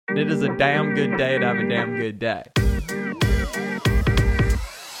It is a damn good day to have a damn good day.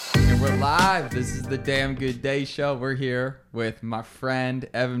 And we're live. This is the Damn Good Day Show. We're here with my friend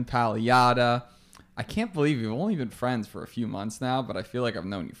Evan Paliotta. I can't believe we've only been friends for a few months now, but I feel like I've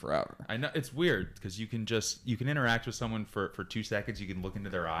known you forever. I know it's weird because you can interact with someone for 2 seconds. You can look into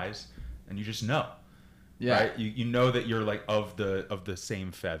their eyes and you just know. Yeah. Right? You know that you're like of the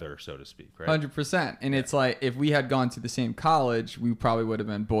same feather, so to speak, right? 100%. And it's like if we had gone to the same college, we probably would have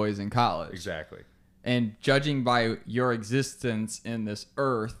been boys in college. Exactly. And judging by your existence in this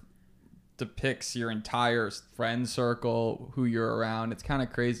earth depicts your entire friend circle, who you're around. It's kind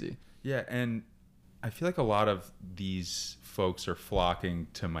of crazy. Yeah, and I feel like a lot of these folks are flocking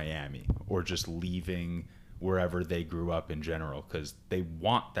to Miami or just leaving wherever they grew up in general because they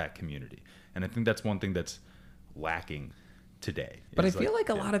want that community. And I think that's one thing that's lacking today. But I feel like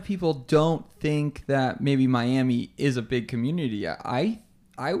a lot of people don't think that maybe Miami is a big community. I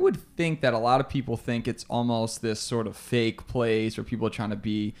would think that a lot of people think it's almost this sort of fake place where people are trying to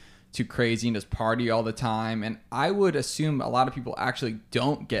be too crazy and just party all the time. And I would assume a lot of people actually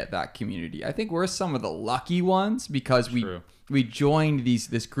don't get that community. I think we're some of the lucky ones because we joined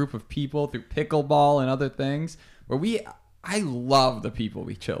this group of people through pickleball and other things where I love the people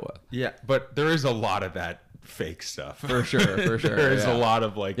we chill with. Yeah, but there is a lot of that fake stuff. For sure. There is a lot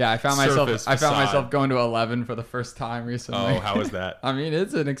of like I found myself going to 11 for the first time recently. Oh, how was that? I mean,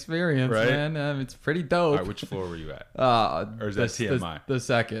 it's an experience, right? Man. It's pretty dope. All right, which floor were you at? Or is that TMI? The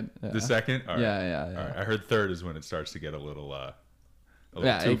second. Yeah. The second? All right. Yeah. All right. I heard third is when it starts to get a little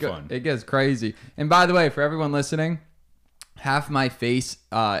too fun. It gets crazy. And by the way, for everyone listening, half my face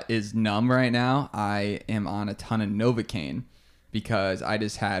is numb right now. I am on a ton of Novocaine because I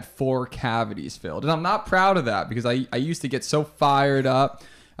just had 4 cavities filled. And I'm not proud of that because I used to get so fired up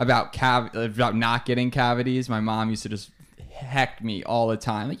about not getting cavities. My mom used to just heck me all the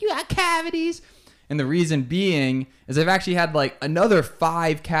time. Like, you got cavities? And the reason being is I've actually had like another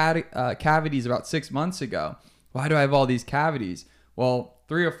 5 cavities about 6 months ago. Why do I have all these cavities? Well,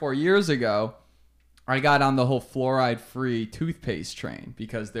 3 or 4 years ago, I got on the whole fluoride-free toothpaste train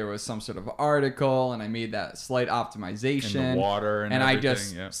because there was some sort of article and I made that slight optimization. In the water and I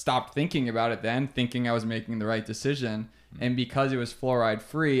just stopped thinking about it then, thinking I was making the right decision. And because it was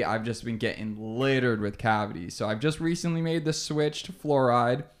fluoride-free, I've just been getting littered with cavities. So I've just recently made the switch to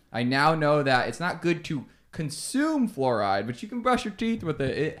fluoride. I now know that it's not good to consume fluoride, but you can brush your teeth with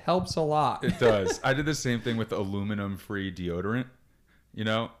it. It helps a lot. It does. I did the same thing with aluminum-free deodorant. You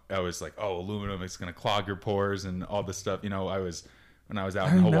know, I was like, oh, aluminum, it's going to clog your pores and all this stuff. You know, when I was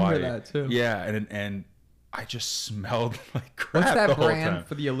out in Hawaii. I remember that too. Yeah, and I just smelled like crap. What's that the whole brand time.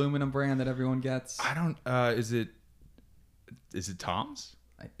 For the aluminum brand that everyone gets? I don't, is it Tom's?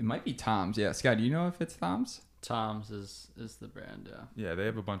 It might be Tom's. Yeah. Scott, do you know if it's Tom's? Tom's is the brand, yeah. Yeah, they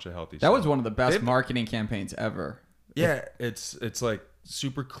have a bunch of healthy stuff. That was one of the best marketing campaigns ever. Yeah, it's like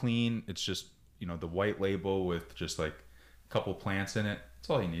super clean. It's just, you know, the white label with just like couple plants in it. That's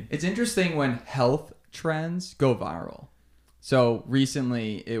all you need. It's interesting when health trends go viral. So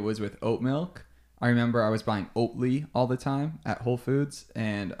recently it was with oat milk. I remember I was buying Oatly all the time at Whole Foods,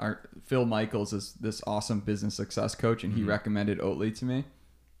 and Phil Michaels is this awesome business success coach, and he recommended Oatly to me.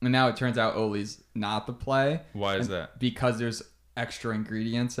 And now it turns out Oatly's not the play. Why is that? Because there's extra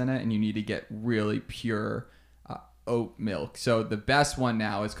ingredients in it and you need to get really pure oat milk. So the best one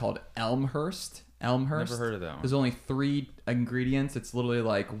now is called Elmhurst. Never heard of that one. There's only 3 ingredients. It's literally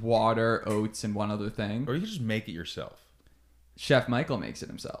like water, oats, and one other thing. Or you can just make it yourself. Chef Michael makes it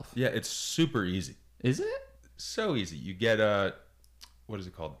himself. Yeah, it's super easy. Is it? So easy. You get what is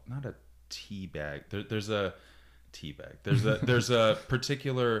it called? Not a tea bag. There's a tea bag. There's a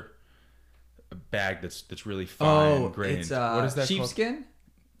particular bag that's really fine grained. It's what is that sheepskin? called?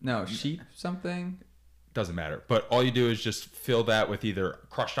 No, sheep something. Doesn't matter. But all you do is just fill that with either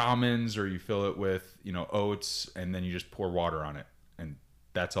crushed almonds or you fill it with, you know, oats, and then you just pour water on it. And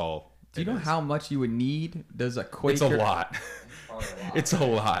that's all. Do you know how much you would need? Does a Quaker... It's a lot. It's a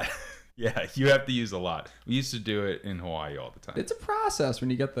lot. Yeah, you have to use a lot. We used to do it in Hawaii all the time. It's a process when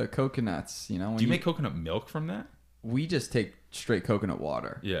you get the coconuts, you know. Do you make coconut milk from that? We just take straight coconut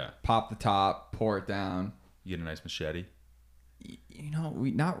water. Yeah. Pop the top, pour it down. You get a nice machete. You know,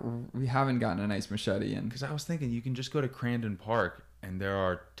 we haven't gotten a nice machete in. Because I was thinking you can just go to Crandon Park and there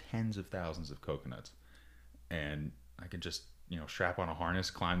are tens of thousands of coconuts. And I can just, you know, strap on a harness,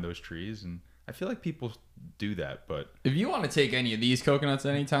 climb those trees. And I feel like people do that, but... If you want to take any of these coconuts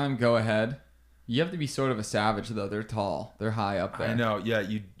anytime, go ahead. You have to be sort of a savage, though. They're tall. They're high up there. I know. Yeah,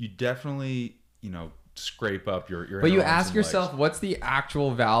 you definitely, you know, scrape up your But you arms ask and yourself, legs. what's the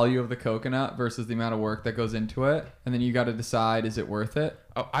actual value of the coconut versus the amount of work that goes into it? And then you got to decide, is it worth it?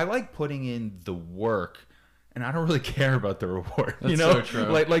 Oh, I like putting in the work, and I don't really care about the reward. That's you know, so true.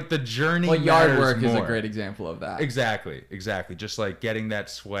 like the journey. Well, yard matters work is a more. great example of that. Exactly. Just like getting that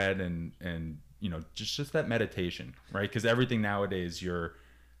sweat and you know, just that meditation, right? Because everything nowadays, you're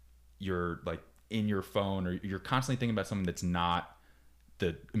like in your phone, or you're constantly thinking about something that's not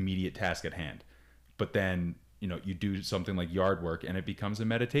the immediate task at hand. But then, you know, you do something like yard work and it becomes a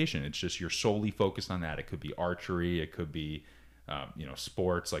meditation. It's just, you're solely focused on that. It could be archery. It could be, you know,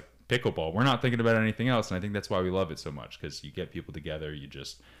 sports like pickleball. We're not thinking about anything else. And I think that's why we love it so much, because you get people together, you're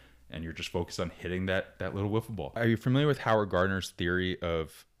just focused on hitting that little wiffle ball. Are you familiar with Howard Gardner's theory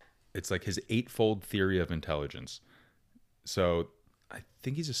of, it's like his 8-fold theory of intelligence? So I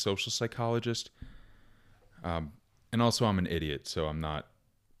think he's a social psychologist. And also I'm an idiot, so I'm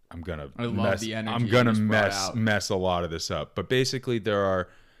gonna mess a lot of this up. But basically there are,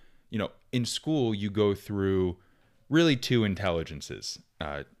 you know, in school you go through really 2 intelligences,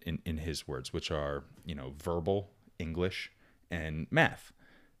 in his words, which are, you know, verbal, English, and math.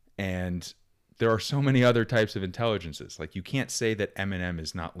 And there are so many other types of intelligences. Like, you can't say that Eminem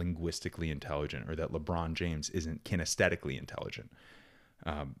is not linguistically intelligent, or that LeBron James isn't kinesthetically intelligent.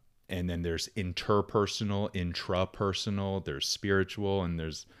 And then there's interpersonal, intrapersonal, there's spiritual, and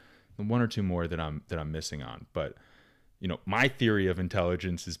there's 1 or 2 more that I'm missing on. But, you know, my theory of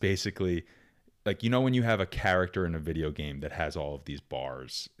intelligence is basically like, you know, when you have a character in a video game that has all of these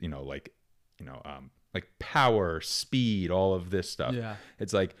bars, you know, like power, speed, all of this stuff. Yeah.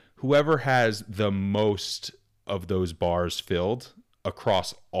 It's like, whoever has the most of those bars filled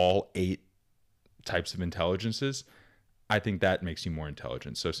across all 8 types of intelligences, I think that makes you more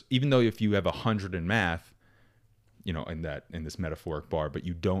intelligent. So even though if you have 100 in math, you know, in this metaphoric bar, but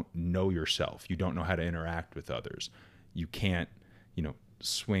you don't know yourself, you don't know how to interact with others, you can't, you know,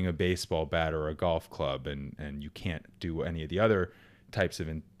 swing a baseball bat or a golf club, and you can't do any of the other types of,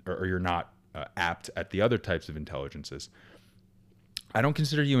 or you're not apt at the other types of intelligences, I don't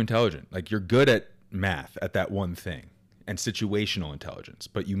consider you intelligent. Like, you're good at math, at that one thing, and situational intelligence,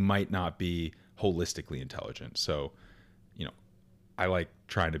 but you might not be holistically intelligent. So, you know, I like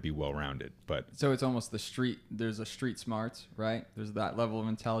trying to be well-rounded, but So it's almost there's a street smarts, right? There's that level of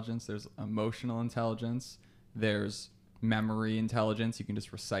intelligence. There's emotional intelligence. There's memory intelligence. You can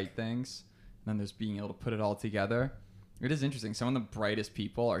just recite things. And then there's being able to put it all together. It is interesting. Some of the brightest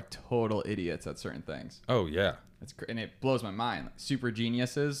people are total idiots at certain things. oh yeah. And it blows my mind. Like, super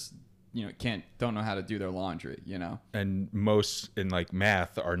geniuses, you know, don't know how to do their laundry, you know? And most in like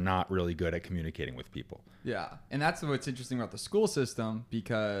math are not really good at communicating with people. Yeah. And that's what's interesting about the school system,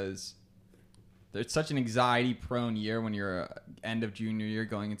 because it's such an anxiety prone year when you're end of junior year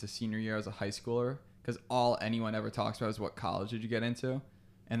going into senior year as a high schooler, because all anyone ever talks about is what college did you get into?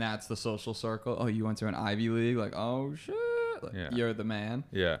 And that's the social circle. Oh, you went to an Ivy League? Like, oh, shit. Like, Yeah. You're the man.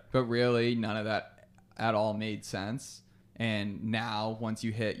 Yeah. But really, none of that at all made sense. And now, once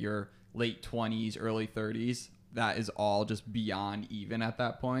you hit your late 20s, early 30s, that is all just beyond even at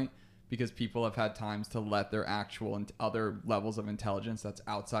that point, because people have had times to let their actual and other levels of intelligence that's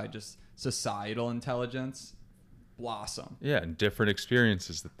outside just societal intelligence blossom. Yeah, and different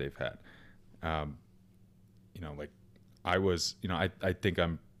experiences that they've had. You know, like I was, you know, I think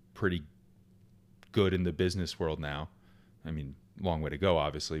I'm pretty good in the business world now. I mean, long way to go,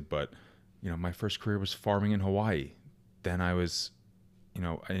 obviously, but, you know, my first career was farming in Hawaii. Then I was, you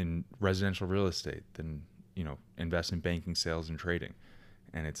know, in residential real estate, then, you know, investment banking, sales, and trading.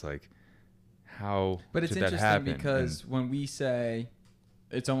 And it's like, how But it's did that interesting happen? because when we say,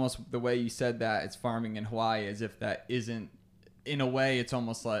 it's almost the way you said that, it's farming in Hawaii, as if that isn't, in a way, it's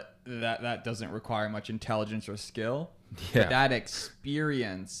almost like that doesn't require much intelligence or skill. Yeah. But that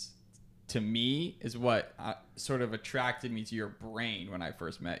experience, to me, is what sort of attracted me to your brain when I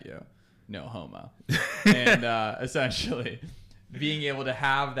first met you. No homo. And essentially, being able to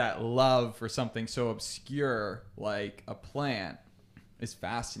have that love for something so obscure like a plant is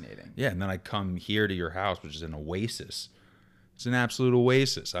fascinating. Yeah, and then I come here to your house, which is an oasis. It's an absolute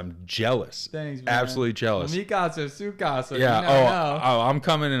oasis. I'm jealous. Thanks, man. Absolutely jealous. Mikasa, Sukasa. Yeah. You never know. Oh, I'm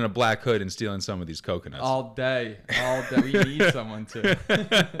coming in a black hood and stealing some of these coconuts. All day. We need someone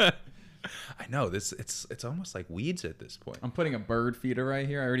to. I know this. It's almost like weeds at this point. I'm putting a bird feeder right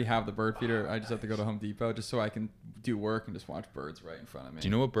here. I already have the bird feeder. I just have to go to Home Depot just so I can do work and just watch birds right in front of me. Do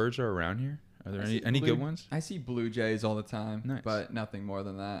you know what birds are around here? Are there any good ones? I see blue jays all the time, Nice. but nothing more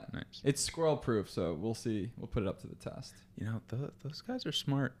than that. Nice. It's squirrel proof, so we'll see. We'll put it up to the test. You know, those guys are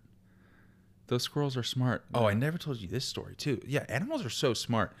smart. Those squirrels are smart. Oh, I never told you this story too. Yeah, animals are so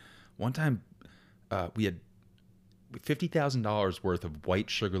smart. One time, we had $50,000 worth of white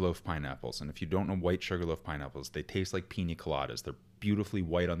sugarloaf pineapples. And if you don't know white sugarloaf pineapples, they taste like pina coladas. They're beautifully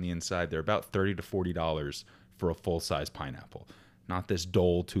white on the inside. They're about $30 to $40 for a full-size pineapple. Not this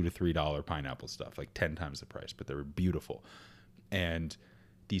dull $2 to $3 pineapple stuff, like 10 times the price, but they were beautiful. And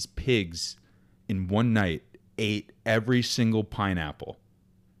these pigs in one night ate every single pineapple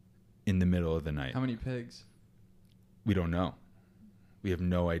in the middle of the night. How many pigs? We don't know. We have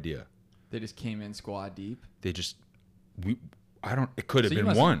no idea. They just came in squad deep. They just it could have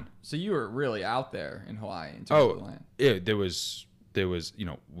been one. So you were really out there in Hawaii in terms of the land. Yeah, there was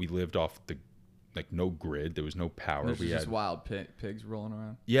we lived off the no grid. There was no power. There's just wild pigs rolling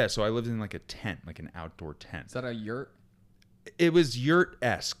around. Yeah, so I lived in like a tent, like an outdoor tent. Is that a yurt? It was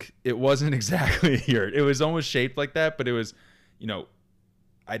yurt-esque. It wasn't exactly a yurt. It was almost shaped like that, but it was,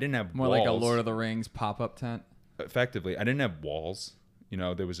 I didn't have more walls. like a Lord of the Rings pop-up tent. Effectively, I didn't have walls.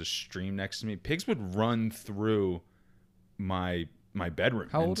 There was a stream next to me. Pigs would run through my bedroom.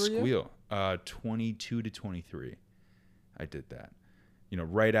 How old were you? 22 to 23. I did that.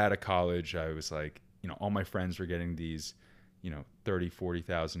 Right out of college, I was like, all my friends were getting these, 30,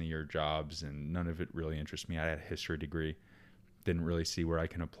 40,000 a year jobs, and none of it really interested me. I had a history degree. Didn't really see where I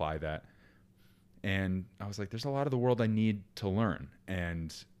can apply that. And I was like, there's a lot of the world I need to learn.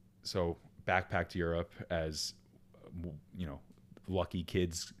 And so backpacked Europe as, lucky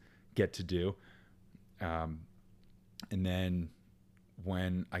kids get to do. And then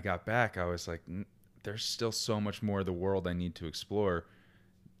when I got back, I was like, there's still so much more of the world I need to explore.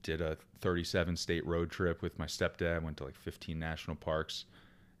 Did a 37 state road trip with my stepdad, went to like 15 national parks,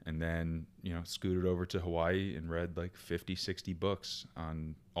 and then, scooted over to Hawaii and read like 50, 60 books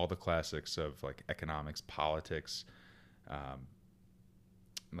on all the classics of like economics, politics,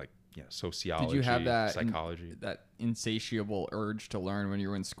 sociology, did you have that psychology. That insatiable urge to learn when you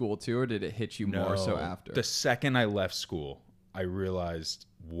were in school too, or did it hit you more so after? The second I left school, I realized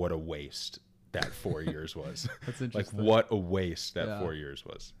what a waste that 4 years was. That's interesting. Like what a waste that 4 years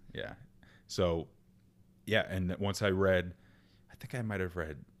was. Yeah. So, yeah, and once I read, I think I might have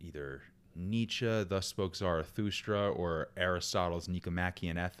read either Nietzsche, Thus Spoke Zarathustra, or Aristotle's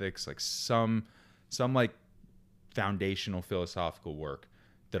Nicomachean Ethics, like some like foundational philosophical work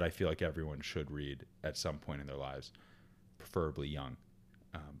that I feel like everyone should read at some point in their lives, preferably young.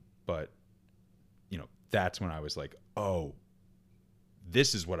 But that's when I was like, oh,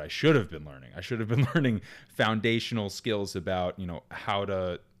 this is what I should have been learning. I should have been learning foundational skills about, how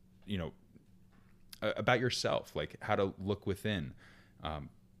to, about yourself, like how to look within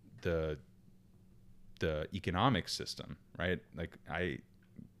the economic system, right? Like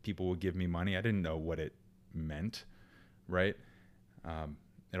people would give me money. I didn't know what it meant, right?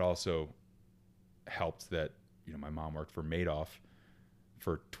 It also helped that, my mom worked for Madoff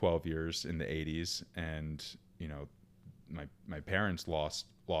for 12 years in the 80s, and, my parents lost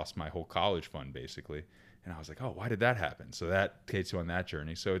my whole college fund basically. And I was like, oh, why did that happen? So that takes you on that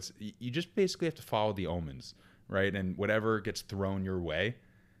journey. So you just basically have to follow the omens, right? And whatever gets thrown your way,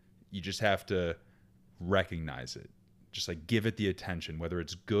 you just have to recognize it. Just like give it the attention, whether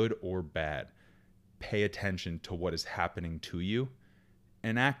it's good or bad. Pay attention to what is happening to you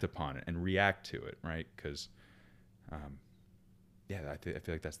and act upon it and react to it, right? Because, I feel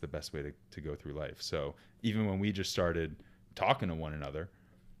like that's the best way to go through life. So even when we just started talking to one another,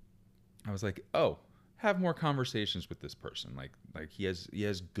 I was like, oh, have more conversations with this person. Like he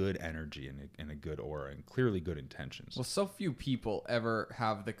has good energy and a good aura and clearly good intentions. Well, so few people ever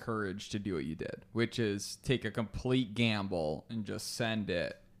have the courage to do what you did, which is take a complete gamble and just send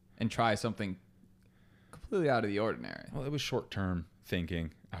it and try something completely out of the ordinary. Well, it was short-term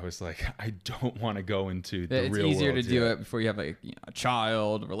thinking. I was like, I don't want to go into the it's real world. It's easier to do it before you have a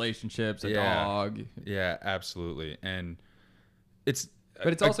child, relationships, a dog. Yeah, absolutely. And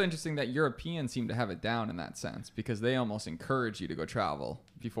but it's also interesting that Europeans seem to have it down in that sense, because they almost encourage you to go travel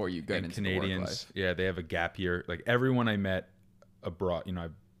before you get into Canadians, the work life. Yeah, they have a gap year. Like everyone I met abroad, I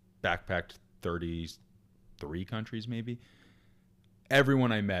backpacked 33 countries maybe.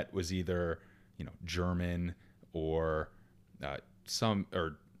 Everyone I met was either, German or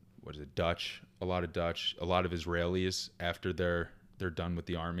Dutch, a lot of Dutch, a lot of Israelis after they're done with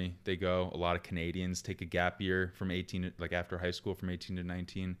the army. They go. A lot of Canadians take a gap year from 18, like after high school, from 18 to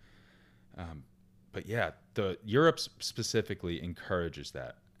 19. But yeah, the Europe specifically encourages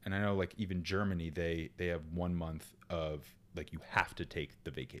that. And I know like even Germany, they have 1 month of like, you have to take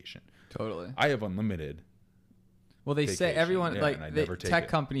the vacation. Totally. I have unlimited. Well, they say everyone tech it.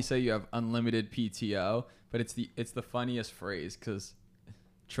 companies say you have unlimited PTO, but it's the funniest phrase because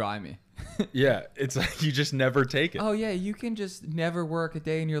try me. Yeah, it's like you just never take it. Oh yeah, you can just never work a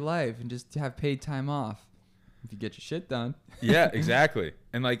day in your life and just have paid time off if you get your shit done. Yeah, exactly.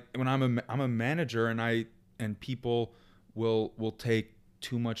 And like when I'm a manager and people will take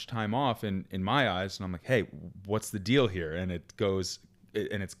too much time off in my eyes, and I'm like, hey, what's the deal here? And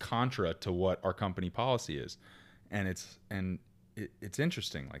it's contra to what our company policy is, and it's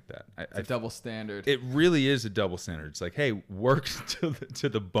interesting like that. It's a double standard. It really is a double standard. It's like, hey, work to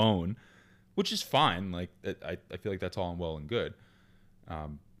the bone, which is fine. Like I feel like that's all well and good,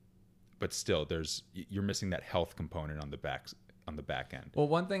 but still, you're missing that health component on the back end. Well,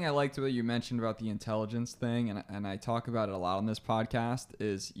 one thing I liked what you mentioned about the intelligence thing, and I talk about it a lot on this podcast,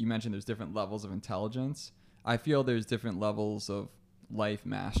 is you mentioned there's different levels of intelligence. I feel there's different levels of life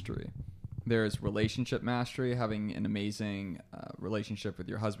mastery. There's relationship mastery, having an amazing relationship with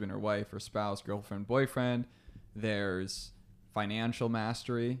your husband or wife or spouse, girlfriend, boyfriend. There's financial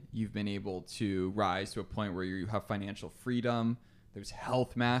mastery. You've been able to rise to a point where you have financial freedom. There's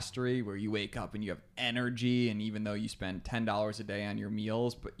health mastery, where you wake up and you have energy, and even though you spend $10 a day on your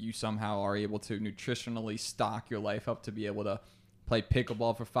meals, but you somehow are able to nutritionally stock your life up to be able to play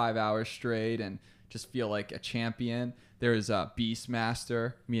pickleball for 5 hours straight and just feel like a champion. There's a beast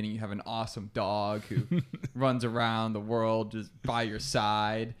master, meaning you have an awesome dog who runs around the world just by your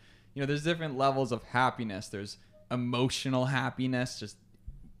side. You know, there's different levels of happiness. There's emotional happiness, just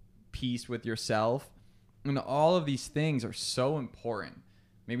peace with yourself. And all of these things are so important.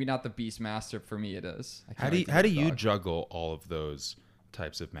 Maybe not the beast master, for me it is. How do you juggle all of those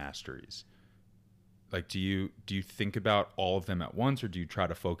types of masteries? Like, do you think about all of them at once, or do you try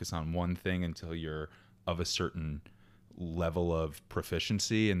to focus on one thing until you're of a certain level of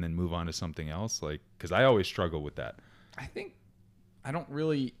proficiency and then move on to something else? Like, because I always struggle with that.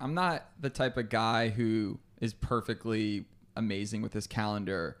 I'm not the type of guy who is perfectly amazing with his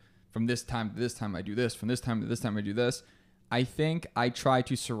calendar. From this time to this time, I do this. From this time to this time, I do this. I think I try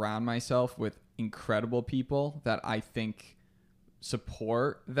to surround myself with incredible people that I think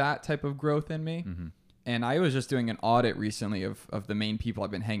support that type of growth in me. Mm-hmm. And I was just doing an audit recently of the main people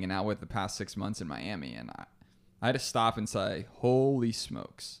I've been hanging out with the past 6 months in Miami. And I had to stop and say, holy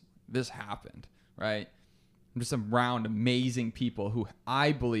smokes, this happened, right? I'm just around amazing people who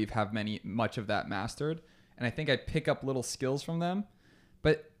I believe have much of that mastered. And I think I pick up little skills from them.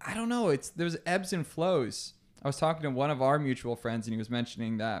 But I don't know. There's ebbs and flows. I was talking to one of our mutual friends, and he was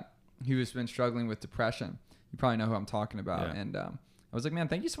mentioning that he was been struggling with depression. You probably know who I'm talking about. Yeah. And I was like, man,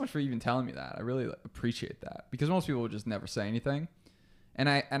 thank you so much for even telling me that. I really appreciate that, because most people would just never say anything. And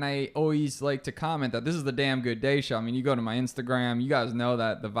I always like to comment that this is the Damn Good Day Show. I mean, you go to my Instagram, you guys know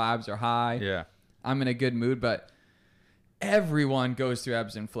that the vibes are high. Yeah, I'm in a good mood, but everyone goes through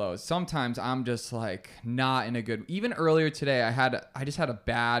ebbs and flows. Sometimes I'm just like not in a good. Even earlier today, I just had a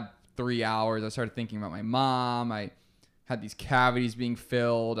bad 3 hours. I started thinking about my mom. I had these cavities being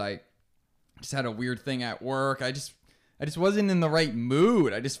filled. I just had a weird thing at work. I just wasn't in the right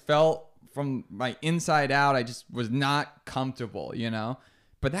mood. I just felt from my inside out, I just was not comfortable, you know?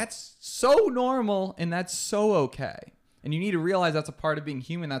 But that's so normal, and that's so okay. And you need to realize that's a part of being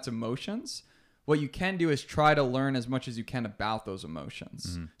human. That's emotions. What you can do is try to learn as much as you can about those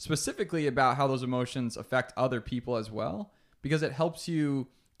emotions, specifically about how those emotions affect other people as well, because it helps you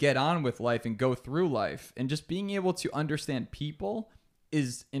get on with life and go through life. And just being able to understand people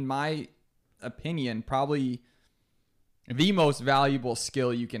is, in my opinion, probably the most valuable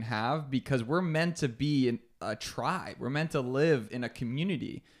skill you can have, because we're meant to be in a tribe. We're meant to live in a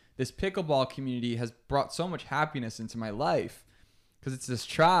community. This pickleball community has brought so much happiness into my life, because it's this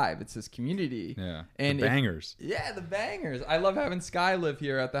tribe, it's this community. Yeah, and the bangers. The bangers. I love having Sky live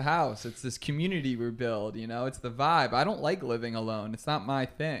here at the house. It's this community we build, you know? It's the vibe. I don't like living alone. It's not my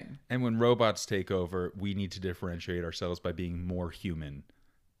thing. And when robots take over, we need to differentiate ourselves by being more human,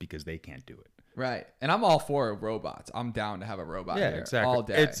 because they can't do it. Right. And I'm all for robots. I'm down to have a robot here exactly. all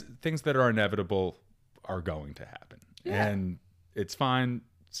day. It's things that are inevitable are going to happen. Yeah. And it's fine.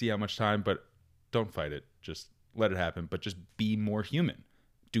 See how much time, but don't fight it. Just let it happen. But just be more human.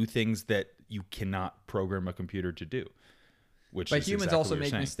 Do things that you cannot program a computer to do. But humans exactly also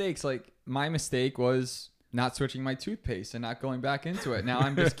make mistakes. Like, my mistake was not switching my toothpaste and not going back into it. Now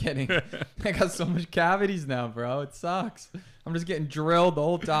I'm just kidding. I got so much cavities now, bro. It sucks. I'm just getting drilled the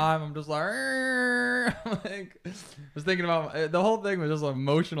whole time. I'm just like, I was thinking about the whole thing was just an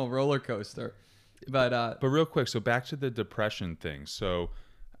emotional roller coaster. But real quick, so back to the depression thing. So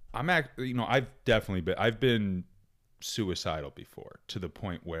I've been suicidal before, to the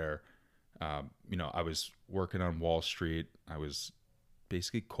point where, I was working on Wall Street. I was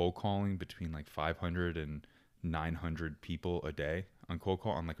basically cold calling between like 500 and 900 people a day on cold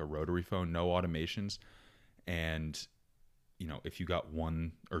call on like a rotary phone, no automations. And, you know, if you got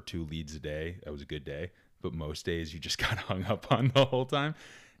 1 or 2 leads a day, that was a good day. But most days you just got hung up on the whole time.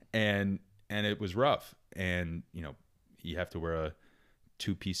 And it was rough. And, you know, you have to wear a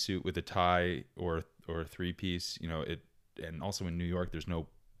 2-piece suit with a tie or a 3-piece, you know, and also in New York, there's no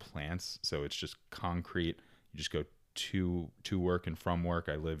plants. So it's just concrete. You just go to work and from work.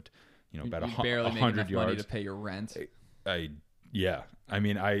 I lived, you know, about barely 100 yards. money to pay your rent. Yeah. I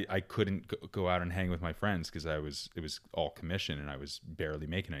mean, I couldn't go out and hang with my friends because it was all commission and I was barely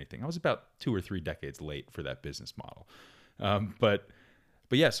making anything. I was about 2 or 3 decades late for that business model. But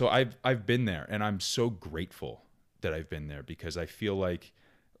yeah, so I've been there, and I'm so grateful that I've been there, because I feel like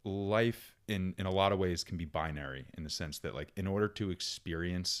life in a lot of ways can be binary, in the sense that, like, in order to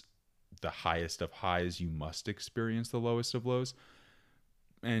experience the highest of highs, you must experience the lowest of lows.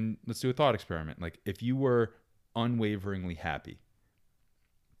 And let's do a thought experiment. Like, if you were unwaveringly happy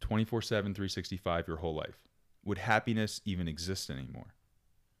 24/7, 365 your whole life, would happiness even exist anymore?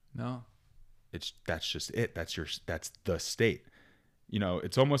 No. That's just it. That's the state. You know,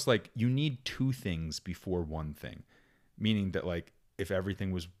 it's almost like you need 2 things before one thing. Meaning that, like, if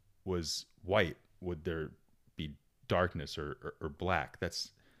everything was white, would there be darkness or black?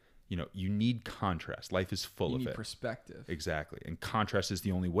 That's, you know, you need contrast. Life is full of it. You need perspective. Exactly. And contrast is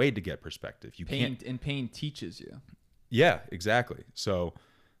the only way to get perspective. Pain teaches you. Yeah, exactly. So,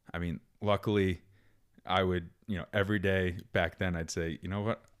 I mean, luckily I would, you know, every day back then I'd say, you know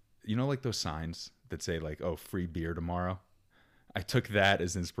what, you know, like those signs that say, like, oh, free beer tomorrow. I took that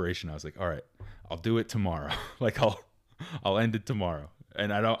as inspiration. I was like, all right, I'll do it tomorrow. Like, I'll end it tomorrow.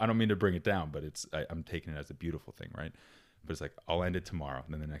 And I don't mean to bring it down, but I'm taking it as a beautiful thing, right? But it's like, I'll end it tomorrow.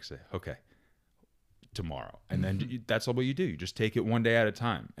 And then the next day, okay, tomorrow. And then that's all what you do. You just take it one day at a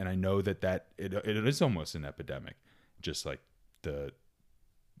time. And I know that it is almost an epidemic. Just like the,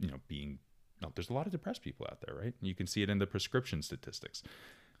 you know, there's a lot of depressed people out there, right? You can see it in the prescription statistics.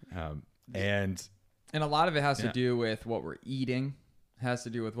 And a lot of it has to do with what we're eating, has to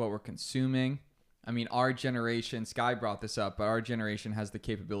do with what we're consuming. I mean, our generation, Sky brought this up, but our generation has the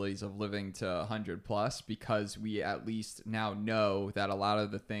capabilities of living to 100 plus, because we at least now know that a lot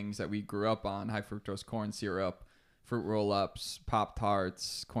of the things that we grew up on, high fructose corn syrup, fruit roll-ups,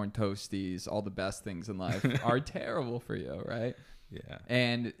 Pop-Tarts, corn toasties, all the best things in life are terrible for you, right? Yeah.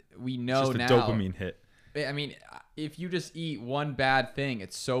 And we know just now. a dopamine hit. I mean, if you just eat one bad thing,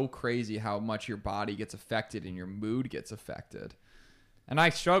 it's so crazy how much your body gets affected and your mood gets affected. And I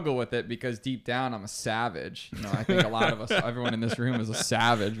struggle with it because deep down I'm a savage. You know, I think a lot of us, everyone in this room is a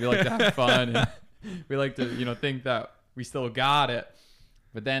savage. We like to have fun, and we like to, you know, think that we still got it.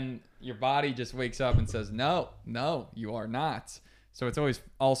 But then your body just wakes up and says, no, you are not. So it's always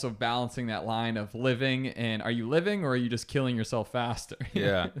also balancing that line of living, and are you living or are you just killing yourself faster?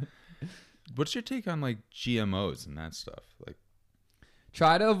 Yeah. What's your take on, like, GMOs and that stuff? Like,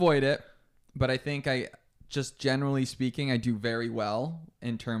 try to avoid it, but I think just generally speaking, I do very well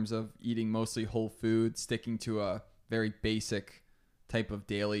in terms of eating mostly whole food, sticking to a very basic type of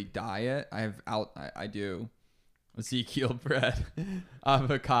daily diet. I do Ezekiel bread,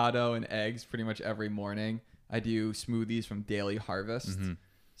 avocado, and eggs pretty much every morning. I do smoothies from Daily Harvest. Mm-hmm.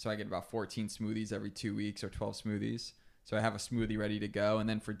 So I get about 14 smoothies every 2 weeks, or 12 smoothies. So I have a smoothie ready to go. And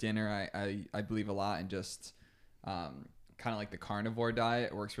then for dinner, I believe a lot in just kind of like the carnivore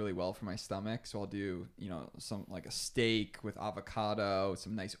diet. It works really well for my stomach. So I'll do, you know, some like a steak with avocado,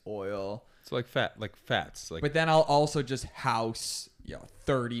 some nice oil. So like fats. Like, but then I'll also just house, you know,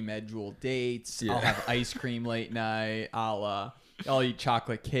 30 medjool dates. Yeah. I'll have ice cream late night. I'll eat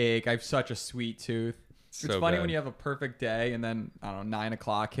chocolate cake. I have such a sweet tooth. It's funny when you have a perfect day and then, I don't know, 9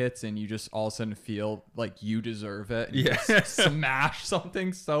 o'clock hits and you just all of a sudden feel like you deserve it. And you just smash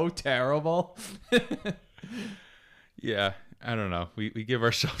something so terrible. Yeah, I don't know. We give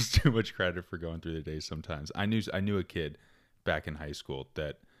ourselves too much credit for going through the day sometimes. I knew a kid back in high school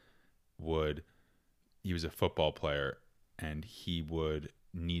that he was a football player, and he would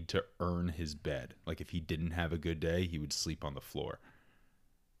need to earn his bed. Like, if he didn't have a good day, he would sleep on the floor.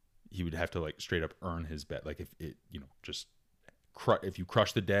 He would have to, like, straight up earn his bed. Like, if it, you know, just if you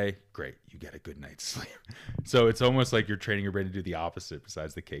crush the day, great, you get a good night's sleep. So it's almost like you're training your brain to do the opposite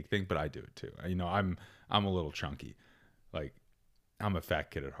besides the cake thing, but I do it too. You know, I'm a little chunky. Like, I'm a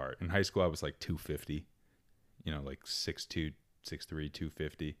fat kid at heart. In high school, I was like 250, you know, like 6'2", 6'3",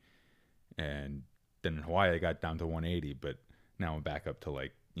 250. And then in Hawaii, I got down to 180, but now I'm back up to,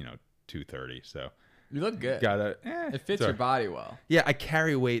 like, you know, 230. So You look good. It fits your body well. Yeah, I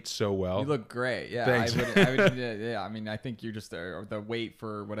carry weight so well. You look great. Yeah, Thanks. I would, yeah. I mean, I think you're just the weight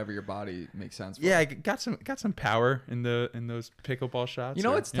for whatever your body makes sense for. Yeah, I got some power in those pickleball shots. You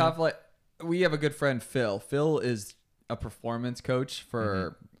know what's tough? Like, we have a good friend, Phil. Phil is a performance coach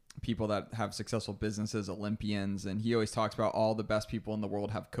for people that have successful businesses, Olympians, and he always talks about all the best people in the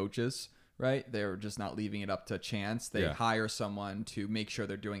world have coaches. Right? They're just not leaving it up to chance. They hire someone to make sure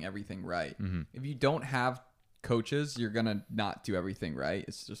they're doing everything right. If you don't have coaches, you're going to not do everything right.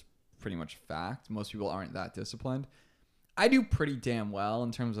 It's just pretty much fact. Most people aren't that disciplined. I do pretty damn well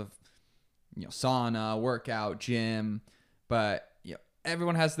in terms of, sauna, workout, gym, but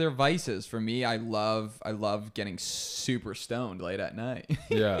everyone has their vices. For me, I love getting super stoned late at night.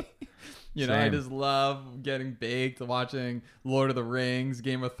 Yeah. I just love getting baked, watching Lord of the Rings,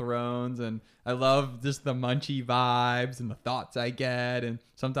 Game of Thrones, and I love just the munchy vibes and the thoughts I get. And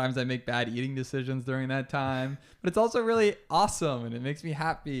sometimes I make bad eating decisions during that time, but it's also really awesome and it makes me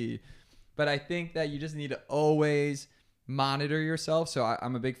happy. But I think that you just need to always monitor yourself. So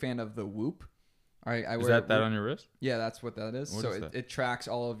I'm a big fan of the Whoop. All right, is that on your wrist? Yeah, that's what that is. What so is that? It tracks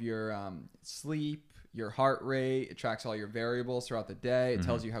all of your sleep, your heart rate. It tracks all your variables throughout the day. It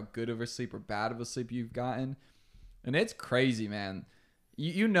tells you how good of a sleep or bad of a sleep you've gotten. And it's crazy, man.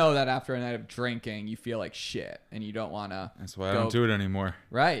 You know that after a night of drinking, you feel like shit and you don't want to. That's why I don't do it anymore.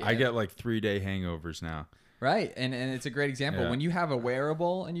 Right. I get like 3-day hangovers now. Right. And it's a great example. Yeah. When you have a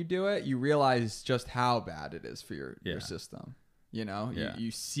wearable and you do it, you realize just how bad it is for your system.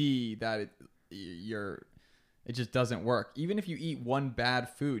 You see that it just doesn't work. Even if you eat one bad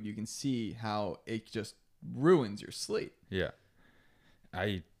food, you can see how it just ruins your sleep. Yeah.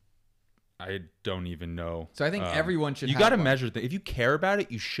 I don't even know. So I think everyone should. You got to measure things. If you care about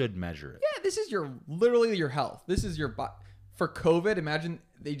it, you should measure it. Yeah, this is literally your health. This is your for COVID. Imagine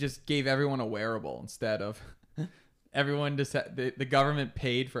they just gave everyone a wearable instead of everyone just the government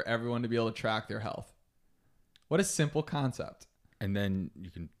paid for everyone to be able to track their health. What a simple concept. And then you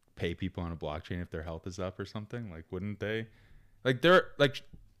can pay people on a blockchain if their health is up or something. Like, wouldn't they? Like, they're like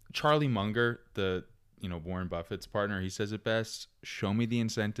Charlie Munger, the Warren Buffett's partner. He says it best: "Show me the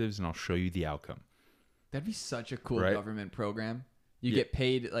incentives, and I'll show you the outcome." That'd be such a cool government program. You get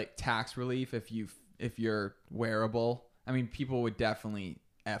paid like tax relief if you're wearable. I mean, people would definitely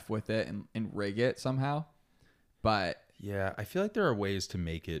F with it and rig it somehow. But yeah, I feel like there are ways to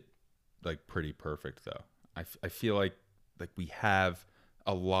make it like pretty perfect though. I feel like we have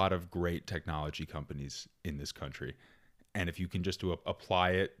a lot of great technology companies in this country. And if you can just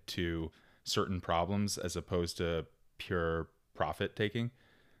apply it to certain problems as opposed to pure profit taking,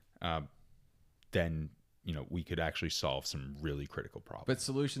 then, we could actually solve some really critical problems. But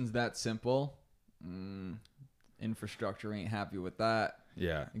solutions that simple, infrastructure ain't happy with that.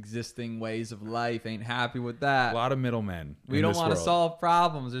 Yeah. Existing ways of life ain't happy with that. A lot of middlemen. We don't want to solve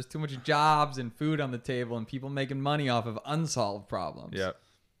problems. There's too much jobs and food on the table and people making money off of unsolved problems. Yeah.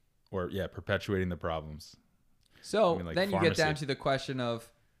 Or, perpetuating the problems. So then you get down to the question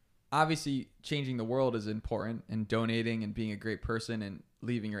of, obviously, changing the world is important and donating and being a great person and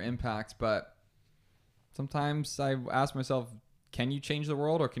leaving your impact. But sometimes I ask myself, can you change the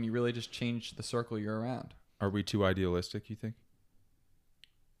world or can you really just change the circle you're around? Are we too idealistic, you think?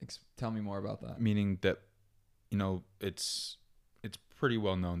 Tell me more about that. Meaning that, it's pretty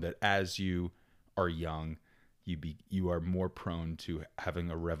well known that as you are young, you are more prone to having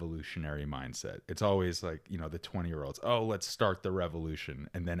a revolutionary mindset. It's always like, the 20-year-olds, oh, let's start the revolution.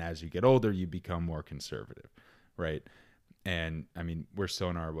 And then as you get older, you become more conservative, right? And I mean, we're still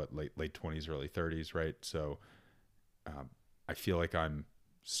in our late 20s, early 30s, right? So I feel like I'm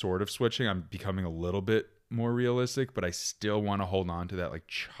sort of switching. I'm becoming a little bit more realistic, but I still want to hold on to that like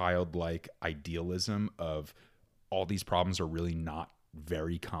childlike idealism of all these problems are really not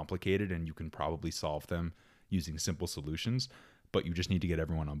very complicated and you can probably solve them using simple solutions, but you just need to get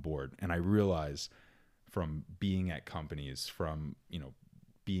everyone on board. And I realize from being at companies, from,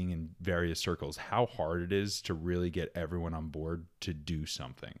 being in various circles, how hard it is to really get everyone on board to do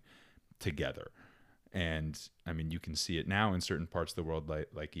something together. And I mean, you can see it now in certain parts of the world,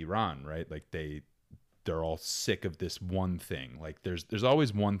 like Iran, right? Like they're all sick of this one thing. Like there's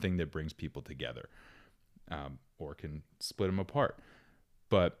always one thing that brings people together, or can split them apart.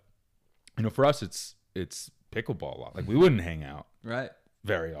 But for us, it's pickleball a lot. Like we wouldn't hang out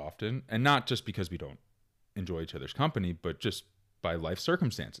very often, and not just because we don't enjoy each other's company, but just by life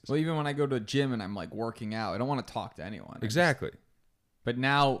circumstances. Well, even when I go to a gym and I'm like working out, I don't want to talk to anyone. Exactly. But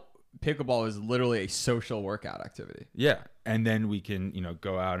now pickleball is literally a social workout activity. Yeah, and then we can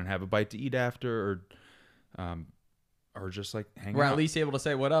go out and have a bite to eat after, or are just like hanging We're out. at least able to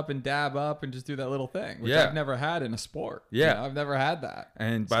say what up and dab up and just do that little thing, which Yeah. I've never had in a sport. Yeah. You know, I've never had that.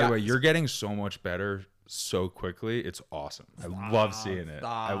 And by the way, you're getting so much better so quickly. It's awesome. I love seeing it.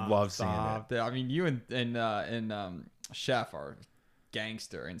 I love seeing it. I mean, you and Chef are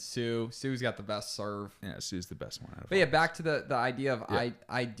gangster, and Sue's got the best serve. Yeah, Sue's the best one out of But all. yeah, back to the idea of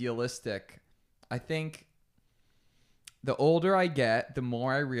idealistic. I think the older I get, the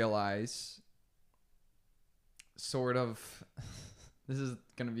more I realize sort of this is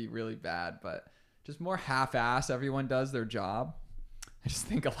going to be really bad, but just more half-ass everyone does their job. I just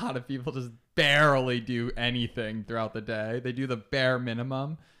think a lot of people just barely do anything throughout the day. They do the bare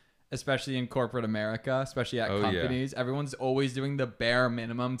minimum, especially in corporate America, especially at companies. Everyone's always doing the bare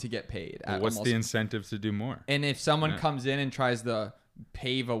minimum to get paid. Well, what's the incentive to do more? And if someone comes in and tries to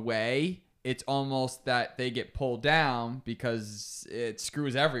pave a way, it's almost that they get pulled down because it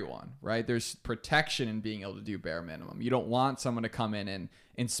screws everyone, right? There's protection in being able to do bare minimum. You don't want someone to come in and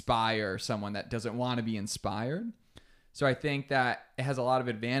inspire someone that doesn't want to be inspired. So I think that it has a lot of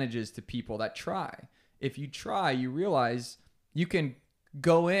advantages to people that try. If you try, you realize you can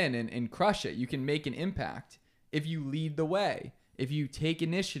go in and crush it. You can make an impact if you lead the way, if you take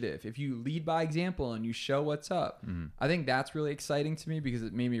initiative, if you lead by example and you show what's up. I think that's really exciting to me because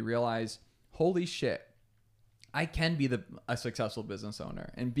it made me realize, holy shit, I can be a successful business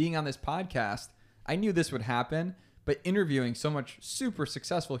owner. And being on this podcast, I knew this would happen, but interviewing so much super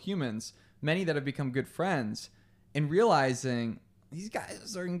successful humans, many that have become good friends, and realizing these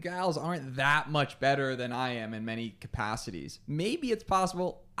guys and gals aren't that much better than I am in many capacities. Maybe it's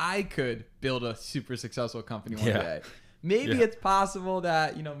possible I could build a super successful company one day. Maybe it's possible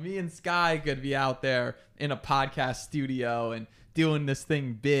that, me and Sky could be out there in a podcast studio and doing this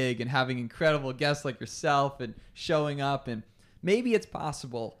thing big and having incredible guests like yourself and showing up. And maybe it's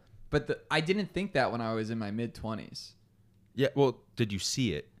possible, but I didn't think that when I was in my mid-20s. Yeah, well, did you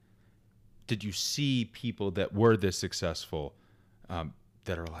see it? Did you see people that were this successful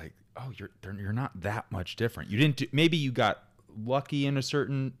that are like, oh, you're not that much different. You didn't maybe you got lucky in a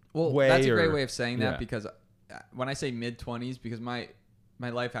certain way. That's a great way of saying that, because when I say mid-20s, because my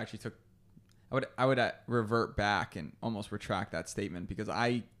life actually took, I would revert back and almost retract that statement, because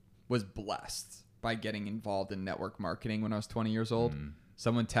I was blessed by getting involved in network marketing when I was 20 years old.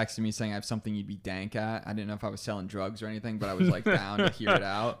 Someone texted me saying I have something you'd be dank at. I didn't know if I was selling drugs or anything, but I was like down to hear it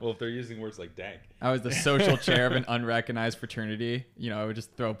out. Well, if they're using words like dank. I was the social chair of an unrecognized fraternity. I would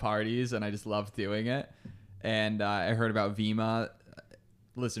just throw parties and I just loved doing it. And I heard about Vima.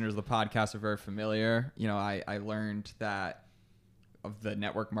 Listeners of the podcast are very familiar. I learned that of the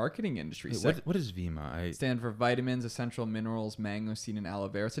network marketing industry. Wait, what is Vima? Stand for vitamins, essential minerals, mangosteen, and aloe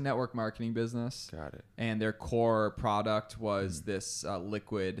vera. It's a network marketing business. Got it. And their core product was this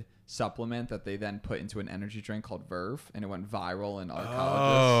liquid supplement that they then put into an energy drink called Verve, and it went viral in our colleges.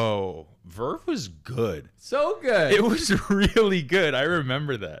 Oh, Verve was good. So good. It was really good. I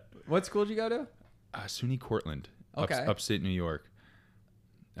remember that. What school did you go to? SUNY Cortland, Okay. upstate New York,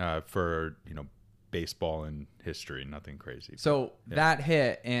 for baseball and history, nothing crazy. So that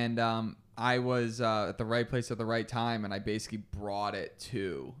hit, and I was at the right place at the right time, and I basically brought it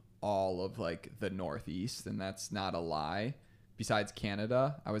to all of the Northeast, and that's not a lie. Besides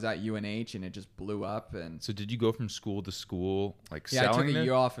Canada, I was at UNH, and it just blew up. And so, did you go from school to school, yeah, I selling took a it?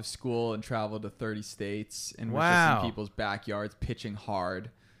 year off of school and traveled to 30 states and was Wow. just in people's backyards pitching hard.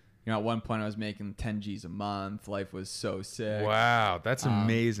 At one point, I was making 10 G's a month. Life was so sick. Wow, that's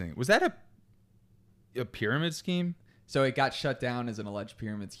amazing. Was that a pyramid scheme? So it got shut down as an alleged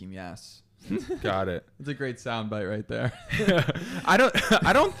pyramid scheme. Yes. Got it. It's a great soundbite right there. I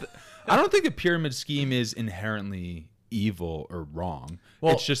don't think a pyramid scheme is inherently evil or wrong.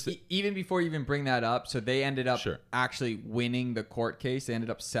 Well, it's just even before you even bring that up, so they ended up Sure. actually winning the court case. They ended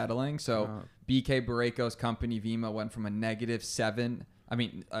up settling. So BK Barreco's company Vima went from a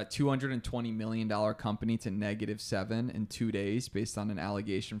 $220 million company to -7 in 2 days based on an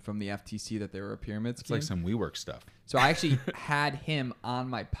allegation from the FTC that they were a pyramid scheme. it's like some WeWork stuff. So I actually had him on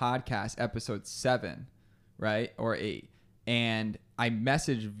my podcast, episode 7, right? Or 8. And I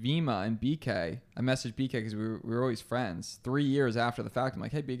messaged Vima and BK. I messaged BK because we were always friends. 3 years after the fact, I'm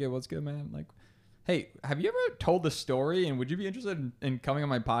like, hey, BK, what's good, man? Like, hey, have you ever told the story? And would you be interested in coming on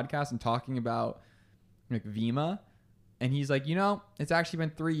my podcast and talking about Vima? And he's like, it's actually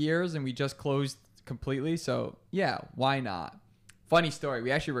been 3 years and we just closed completely. So yeah, why not? Funny story. We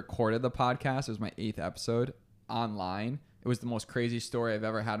actually recorded the podcast. It was my 8th episode online. It was the most crazy story I've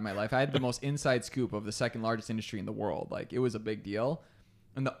ever had in my life. I had the most inside scoop of the second largest industry in the world. It was a big deal.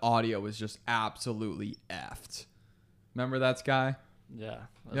 And the audio was just absolutely effed. Remember that, Sky? Yeah,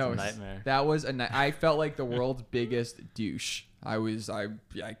 That that's a was- nightmare. That was I felt like the world's biggest douche. I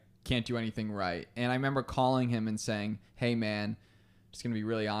can't do anything right. And I remember calling him and saying, "Hey man, just going to be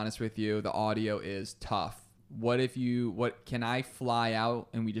really honest with you. The audio is tough. What can I fly out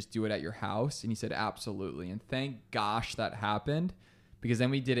and we just do it at your house?" And he said, "Absolutely." And thank gosh that happened, because then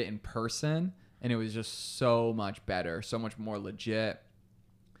we did it in person and it was just so much better, so much more legit.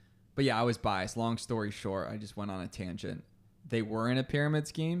 But yeah, I was biased. Long story short, I just went on a tangent. They were in a pyramid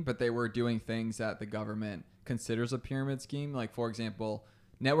scheme, but they were doing things that the government considers a pyramid scheme. Like, for example,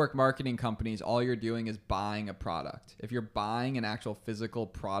 network marketing companies, all you're doing is buying a product. If you're buying an actual physical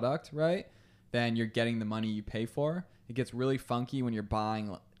product, right, then you're getting the money you pay for. It gets really funky when you're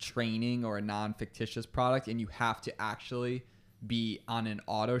buying training or a non-fictitious product and you have to actually be on an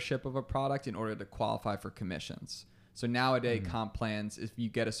auto ship of a product in order to qualify for commissions. So nowadays, comp plans, if you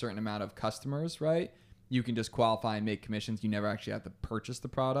get a certain amount of customers, right, you can just qualify and make commissions. You never actually have to purchase the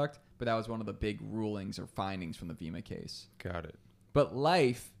product. But that was one of the big rulings or findings from the Vima case. Got it. But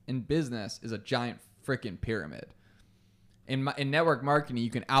life in business is a giant freaking pyramid. In network marketing, you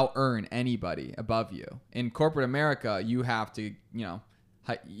can out-earn anybody above you. In corporate America, you have to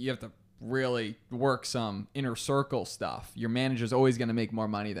really work some inner circle stuff. Your manager's always going to make more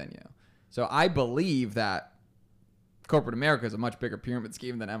money than you. So I believe that corporate America is a much bigger pyramid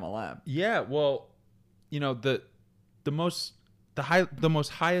scheme than MLM. Yeah, well, the most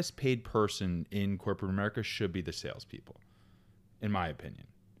highest paid person in corporate America should be the salespeople, in my opinion.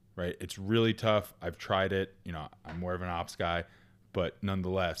 Right? It's really tough. I've tried it. I'm more of an ops guy, but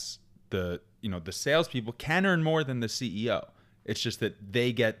nonetheless, the salespeople can earn more than the CEO. It's just that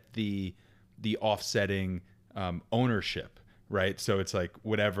they get the offsetting ownership, right? So it's like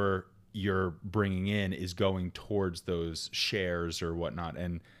whatever you're bringing in is going towards those shares or whatnot.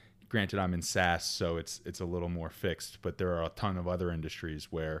 And granted, I'm in SaaS, so it's a little more fixed. But there are a ton of other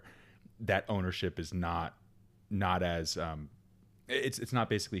industries where that ownership is not as it's not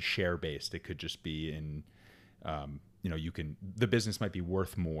basically share based. It could just be in the business might be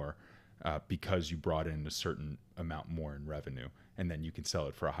worth more because you brought in a certain amount more in revenue, and then you can sell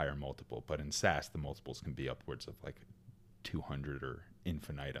it for a higher multiple. But in SaaS, the multiples can be upwards of like 200 or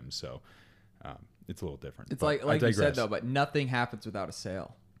infinitum. So it's a little different. It's But like I you said, digress. though, but nothing happens without a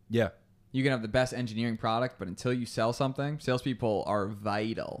sale. Yeah. You can have the best engineering product, but until you sell something, salespeople are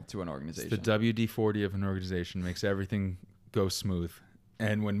vital to an It's organization. the WD-40 of an organization, makes everything go smooth.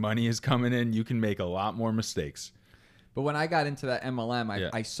 And when money is coming in, you can make a lot more mistakes. But when I got into that MLM, Yeah.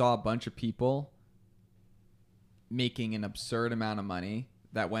 I saw a bunch of people making an absurd amount of money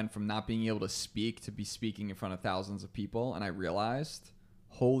that went from not being able to speak to be speaking in front of thousands of people. And I realized,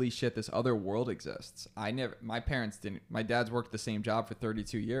 holy shit, this other world exists. My parents didn't. My dad's worked the same job for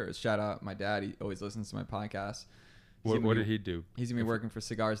 32 years. Shout out my dad. He always listens to my podcast. What did he do? He's going to be working for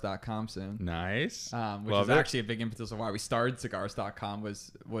cigars.com soon. Nice. Which Love is it. actually a big impetus of why we started cigars.com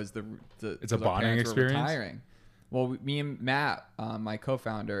was the It's a because our bonding parents were experience? retiring. Well, me and Matt, my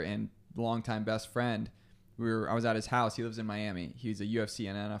co-founder and longtime best friend, I was at his house. He lives in Miami. He's a UFC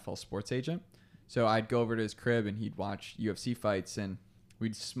and NFL sports agent. So I'd go over to his crib and he'd watch UFC fights and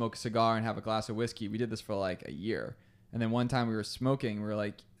we'd smoke a cigar and have a glass of whiskey. We did this for like a year. And then one time we were smoking, we were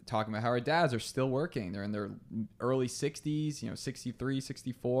like talking about how our dads are still working. They're in their early 60s, 63,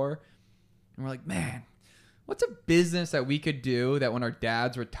 64. And we're like, man, what's a business that we could do that when our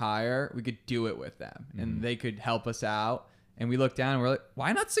dads retire, we could do it with them and they could help us out? And we looked down and we're like,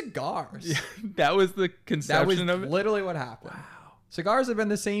 why not cigars? Yeah, that was the That was conception of it. literally what happened. Wow. Cigars have been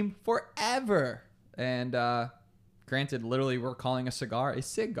the same forever. And granted, literally we're calling a cigar a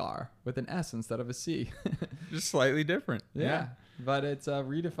cigar with an S instead of a C. Just slightly different. Yeah. But it's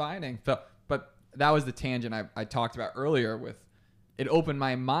redefining. But that was the tangent I talked about earlier with it opened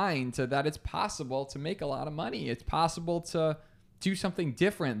my mind to that it's possible to make a lot of money. It's possible to do something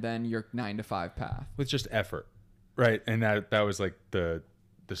different than your 9-to-5 path. With just effort. Right. And that was like the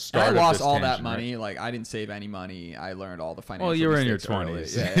And start I of lost this all tangent, that money. right? Like I didn't save any money. I learned all the financial. Well, you were in your mistakes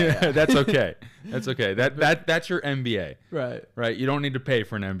 20s. early. Yeah. That's okay. That's okay. That's your MBA. Right. Right. You don't need to pay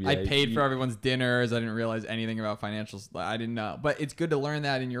for an MBA. I paid for everyone's dinners. I didn't realize anything about financials. I didn't know. But it's good to learn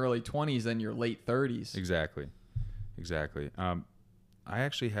that in your early 20s than your late 30s. Exactly. I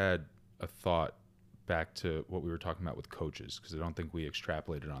actually had a thought back to what we were talking about with coaches, because I don't think we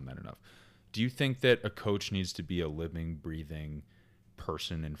extrapolated on that enough. Do you think that a coach needs to be a living, breathing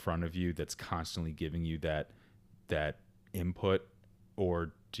person in front of you that's constantly giving you that input,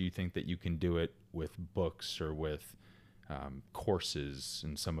 or do you think that you can do it with books or with courses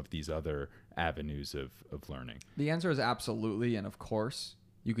and some of these other avenues of learning? The answer is absolutely and of course.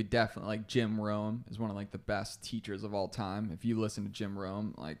 you could definitely, like, Jim Rome is one of, like, the best teachers of all time. If you listen to Jim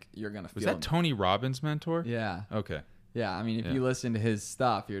Rome, like, you're gonna feel Was that Tony Robbins' mentor? Yeah. Okay. Yeah, I mean, if Yeah. you listen to his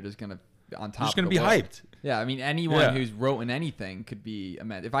stuff, you're just gonna on top. You're just gonna of be the world. hyped. Yeah, I mean, anyone Yeah. who's written anything could be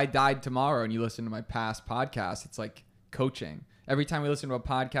immense. If I died tomorrow and you listen to my past podcast, it's like coaching. Every time we listen to a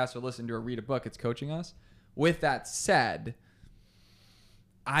podcast or listen to or read a book, it's coaching us. With that said,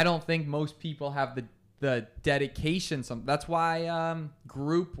 I don't think most people have the dedication. That's why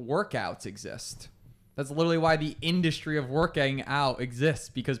group workouts exist. That's literally why the industry of working out exists,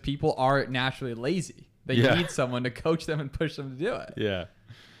 because people are naturally lazy. They Yeah. need someone to coach them and push them to do it. Yeah.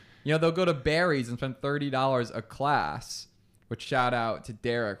 You know, they'll go to Barry's and spend $30 a class, which shout out to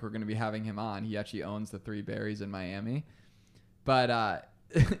Derek. We're going to be having him on. He actually owns the 3 Barry's in Miami. But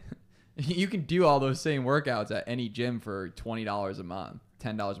you can do all those same workouts at any gym for $20 a month,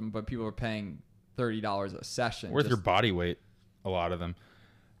 $10 a month, but people are paying $30 a session. Worth your body weight, a lot of them.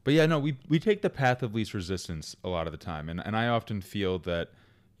 But yeah, no, we take the path of least resistance a lot of the time. And I often feel that,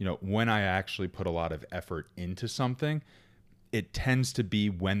 you know, when I actually put a lot of effort into something, it tends to be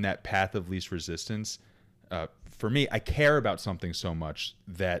when that path of least resistance, for me, I care about something so much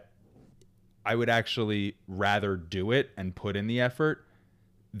that I would actually rather do it and put in the effort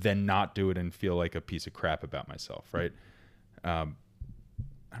than not do it and feel like a piece of crap about myself, right? I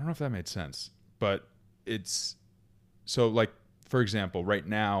don't know if that made sense, but it's so, like, for example, right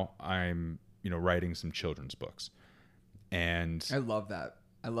now I'm, you know, writing some children's books, and I love that.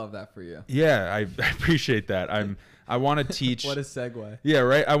 I love that for you. yeah, I appreciate that. I want to teach. What a segue. Yeah,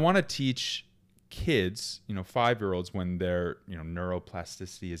 right. I want to teach kids, you know, 5-year-olds, when their, you know,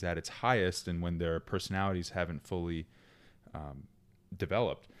 neuroplasticity is at its highest and when their personalities haven't fully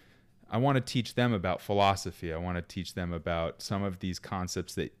developed. I want to teach them about philosophy. I want to teach them about some of these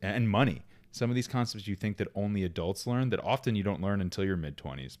concepts and money. Some of these concepts you think that only adults learn, that often you don't learn until your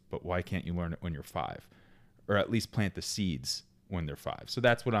mid-20s. But why can't you learn it when you're 5? Or at least plant the seeds when they're 5. So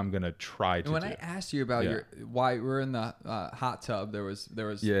that's what I'm going to try to do. When I asked you about why we're in the hot tub, there was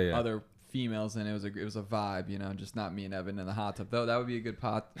other females, and it was a vibe, you know, just not me and Evan in the hot tub. Though that would be a good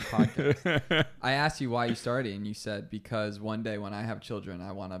podcast. I asked you why you started, and you said because one day when I have children,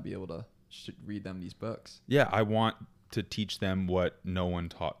 I want to be able to read them these books. Yeah, I want to teach them what no one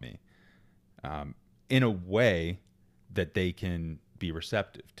taught me, in a way that they can be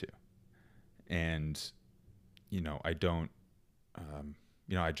receptive to. And, you know, I don't,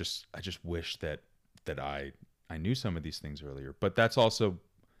 you know, I just wish that I knew some of these things earlier. But that's also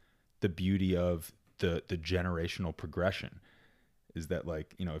the beauty of the generational progression, is that,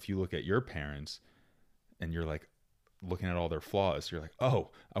 like, you know, if you look at your parents and you're like looking at all their flaws, you're like, oh,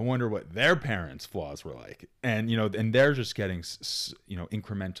 I wonder what their parents' flaws were like. And, you know, and they're just getting, you know,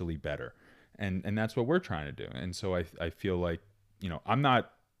 incrementally better. And that's what we're trying to do. And so I feel like, you know, I'm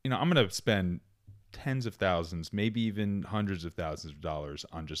not, you know, I'm going to spend tens of thousands, maybe even hundreds of thousands of dollars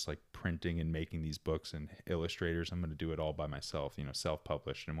on just like printing and making these books and illustrators. I'm going to do it all by myself, you know,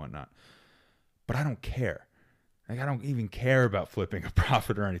 self-published and whatnot. But I don't care. Like, I don't even care about flipping a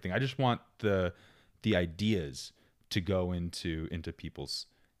profit or anything. I just want the ideas to go into people's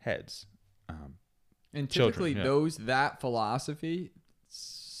heads. And typically children, that philosophy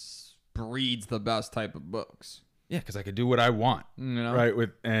breeds the best type of books. Yeah, because I could do what I want, you know? Right?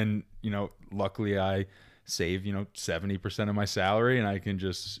 And, you know, luckily I save, you know, 70% of my salary, and I can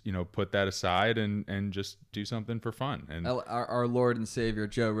just, you know, put that aside and just do something for fun. And our Lord and Savior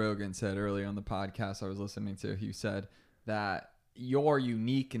Joe Rogan said earlier on the podcast I was listening to, he said that your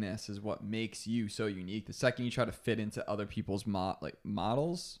uniqueness is what makes you so unique. The second you try to fit into other people's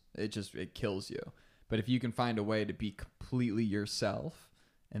models, it kills you. But if you can find a way to be completely yourself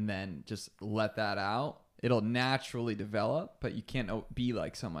and then just let that out, it'll naturally develop. But you can't be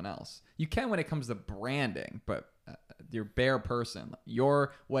like someone else. You can when it comes to branding, but your bare person,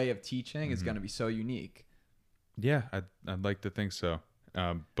 your way of teaching is going to be so unique. Yeah, I'd like to think so.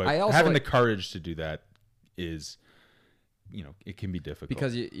 But also having the courage to do that is, you know, it can be difficult.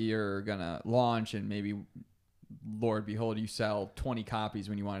 Because you're going to launch and maybe, Lord behold, you sell 20 copies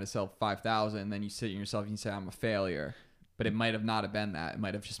when you wanted to sell 5,000. And then you sit in yourself and you say, I'm a failure. But it might have not have been that. It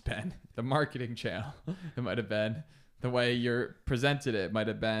might have just been the marketing channel. It might have been the way you're presented. It might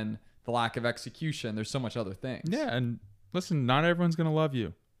have been the lack of execution. There's so much other things. Yeah, and listen, not everyone's going to love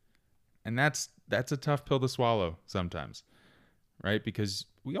you. And that's a tough pill to swallow sometimes, right? Because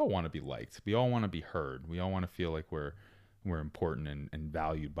we all want to be liked. We all want to be heard. We all want to feel like we're important and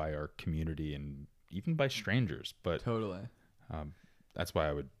valued by our community and even by strangers. But totally. That's why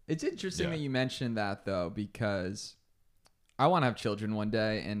I would. It's interesting that you mentioned that, though, because I want to have children one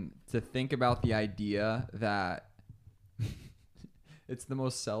day, and to think about the idea that It's the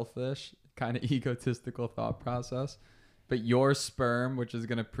most selfish, kind of egotistical thought process. But your sperm, which is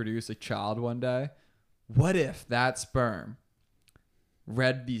going to produce a child one day, what if that sperm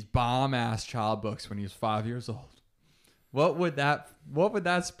read these bomb ass child books when he was 5 years old? What would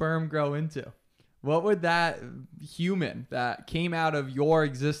that sperm grow into? What would that human that came out of your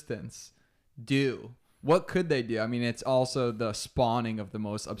existence do? What could they do? I mean, it's also the spawning of the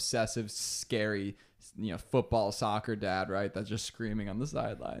most obsessive, scary, football, soccer dad, right? That's just screaming on the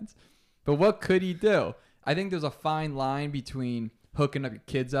sidelines. But what could he do? I think there's a fine line between hooking up your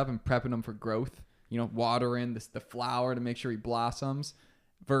kids up and prepping them for growth, watering the flower to make sure he blossoms,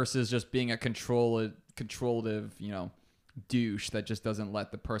 versus just being a controllative, douche that just doesn't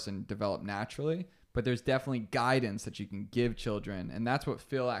let the person develop naturally. But there's definitely guidance that you can give children. And that's what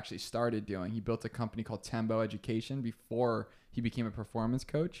Phil actually started doing. He built a company called Tembo Education before he became a performance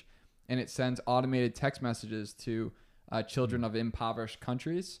coach. And it sends automated text messages to children of impoverished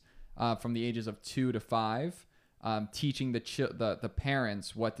countries from the ages of 2 to 5, teaching the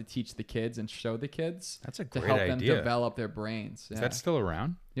parents what to teach the kids and show the kids. That's a great to help them idea. develop their brains. Is that still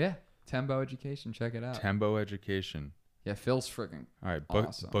around? Yeah. Tembo Education. Check it out. Tembo Education. Yeah, Phil's freaking all right.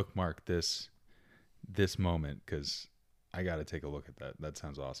 awesome. Bookmark this moment, because I got to take a look at that. That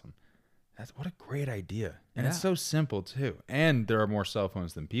sounds awesome. What a great idea. And it's so simple too. And there are more cell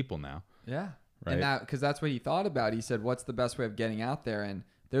phones than people now. Yeah. Right. And because that's what he thought about. He said, what's the best way of getting out there? And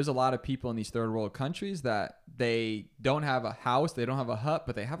there's a lot of people in these third world countries that they don't have a house, they don't have a hut,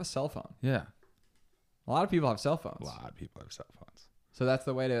 but they have a cell phone. Yeah. A lot of people have cell phones. A lot of people have cell phones. So that's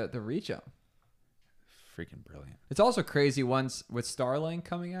the way to reach them. Freaking brilliant. It's also crazy once with Starlink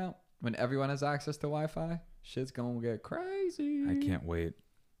coming out, when everyone has access to Wi-Fi, shit's going to get crazy. I can't wait.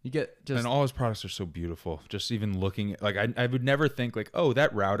 You get just... And all his products are so beautiful. Just even looking, like I would never think like, oh,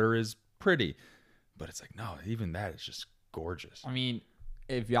 that router is pretty. But it's like, no, even that is just gorgeous. I mean,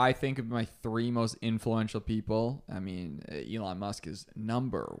 if I think of my 3 most influential people, I mean, Elon Musk is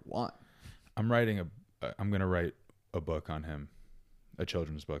number 1. I'm going to write a book on him, a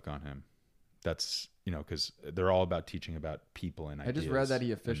children's book on him. That's, because they're all about teaching about people and ideas. I just read that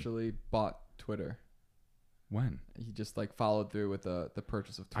he officially bought Twitter. When? He just followed through with the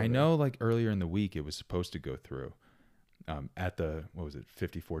purchase of Twitter. I know earlier in the week it was supposed to go through at the, what was it,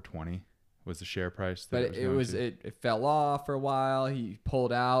 54.20 was the share price. But it fell off for a while. He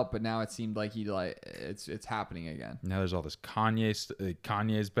pulled out, but now it seemed like it's happening again. Now there's all this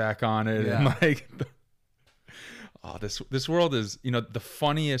Kanye's back on it. Yeah. And this world is, the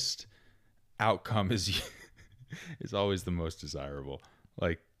funniest outcome is always the most desirable.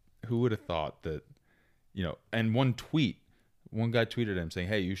 Who would have thought that, and one guy tweeted him saying,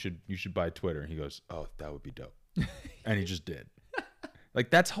 hey, you should buy Twitter. And he goes, oh, that would be dope. And he just did.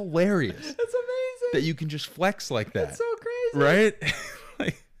 That's hilarious. That's amazing. That you can just flex like that. That's so crazy.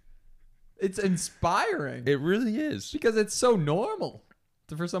 Right? It's inspiring. It really is. Because it's so normal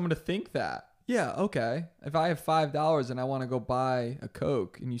for someone to think that. Yeah, okay. If I have $5 and I want to go buy a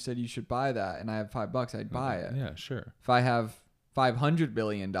Coke and you said you should buy that and I have $5, I'd buy it. Yeah, sure. If I have $500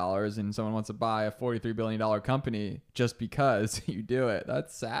 billion and someone wants to buy a $43 billion company just because you do it,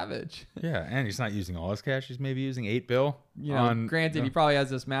 that's savage. Yeah, and he's not using all his cash. He's maybe using $8 billion. Granted, he probably has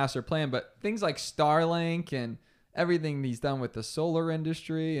this master plan, but things like Starlink and everything he's done with the solar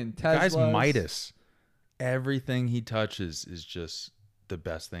industry and Tesla. Guy's Midas. Everything he touches is just the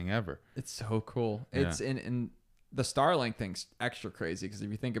best thing ever. It's so cool. Yeah. It's in the Starlink thing's extra crazy because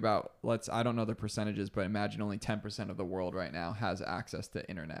if you think about, I don't know the percentages, but imagine only 10% of the world right now has access to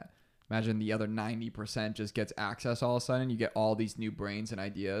internet. Imagine the other 90% just gets access all of a sudden. You get all these new brains and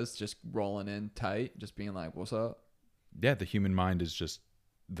ideas just rolling in tight, just being like, what's up? Yeah, the human mind is just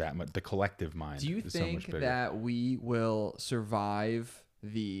that much. The collective mind. Do you is so much think bigger. that we will survive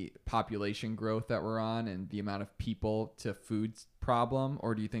the population growth that we're on and the amount of people to food problem,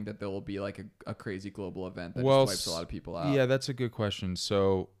 or do you think that there will be a crazy global event that just wipes a lot of people out? Yeah, that's a good question.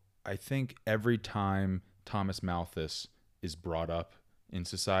 So I think every time Thomas Malthus is brought up in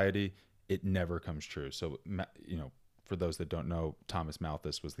society, it never comes true. So, for those that don't know, Thomas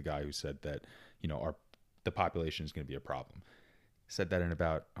Malthus was the guy who said that, the population is going to be a problem. He said that in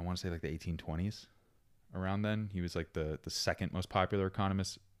about, I want to say the 1820s. Around then, he was the second most popular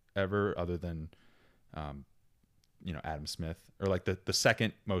economist ever, other than Adam Smith, or the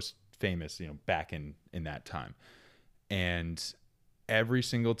second most famous, back in that time. And every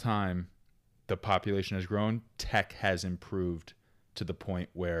single time the population has grown, tech has improved to the point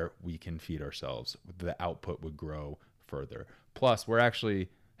where we can feed ourselves. The output would grow further. Plus, we're actually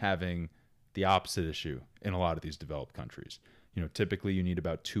having the opposite issue in a lot of these developed countries. Typically you need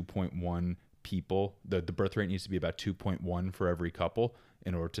about 2.1 people. The birth rate needs to be about 2.1 for every couple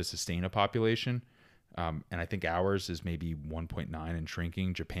in order to sustain a population. And I think ours is maybe 1.9 and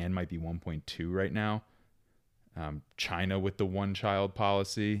shrinking. Japan might be 1.2 right now. China with the one-child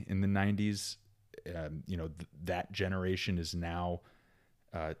policy in the 90s, that generation is now,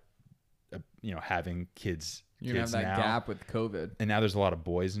 having kids. You're going to have that gap with COVID. And now there's a lot of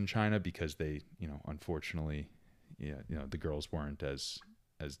boys in China because they, unfortunately, the girls weren't as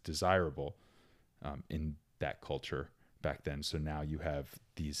desirable in that culture back then. So now you have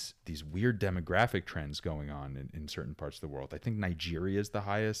these weird demographic trends going on in certain parts of the world. I think Nigeria is the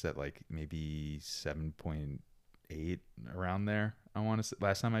highest at like maybe 7.8 around there. I want to say,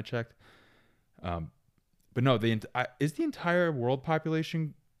 last time I checked. But no, is the entire world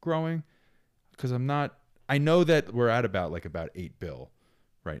population growing? Because I know that we're at about 8 bill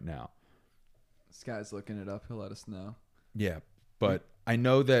right now. This guy's looking it up. He'll let us know. Yeah, but I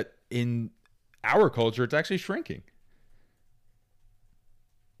know that in our culture, it's actually shrinking,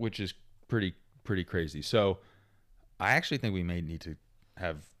 which is pretty crazy. So I actually think we may need to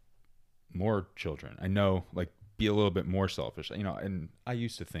have more children. I know, like, be a little bit more selfish, and I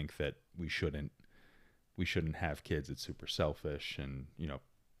used to think that we shouldn't have kids. It's super selfish and,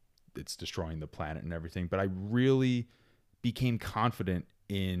 it's destroying the planet and everything. But I really became confident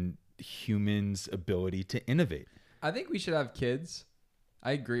in humans' ability to innovate. I think we should have kids.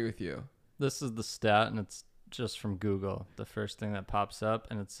 I agree with you. This is the stat, and it's just from Google, the first thing that pops up,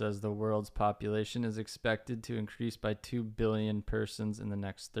 and it says the world's population is expected to increase by 2 billion persons in the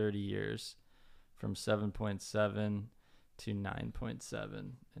next 30 years, from 7.7 to 9.7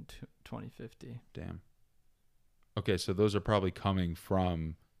 in 2050. Damn. Okay, so those are probably coming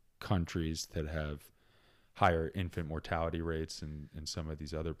from countries that have higher infant mortality rates and some of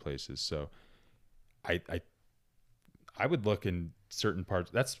these other places. So I would look in certain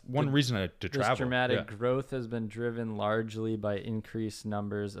parts. That's one reason to travel. This dramatic growth has been driven largely by increased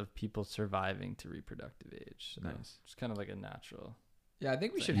numbers of people surviving to reproductive age. So nice. It's kind of like a natural. Yeah, I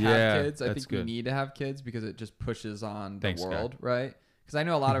think we should have kids. I think good. we need to have kids because it just pushes on the Thanks, world, Scott. right? Because I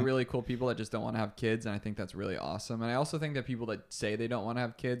know a lot of really cool people that just don't want to have kids, and I think that's really awesome. And I also think that people that say they don't want to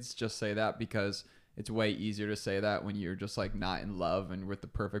have kids just say that because it's way easier to say that when you're just like not in love and with the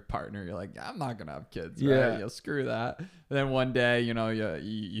perfect partner. You're like, I'm not gonna have kids. Right? Yeah. You'll screw that. And then one day,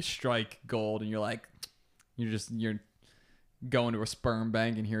 you strike gold, and you're like, you're going to a sperm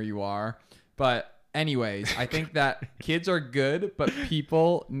bank, and here you are. But anyways, I think that kids are good, but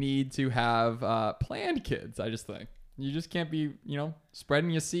people need to have planned kids. I just think you just can't be, spreading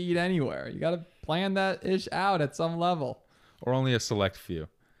your seed anywhere. You got to plan that ish out at some level. Or only a select few.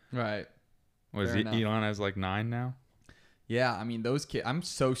 Right. Was Elon has like 9 now? Yeah, I mean, those kids, I'm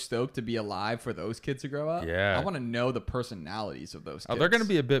so stoked to be alive for those kids to grow up. Yeah. I want to know the personalities of those kids. Oh, they're going to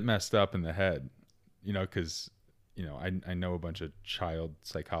be a bit messed up in the head, because, I know a bunch of child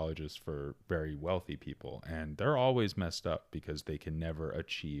psychologists for very wealthy people, and they're always messed up because they can never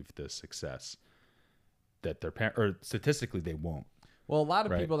achieve the success that their parents, or statistically they won't. Well, a lot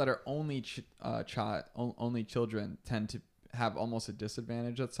of people that are only children tend to have almost a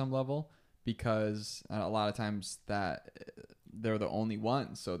disadvantage at some level, because a lot of times that they're the only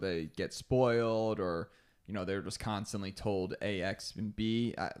ones, so they get spoiled, or they're just constantly told A, X, and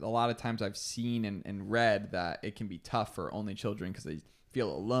B. A lot of times I've seen and read that it can be tough for only children because they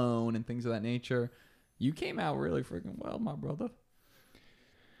feel alone and things of that nature. You came out really freaking well, my brother.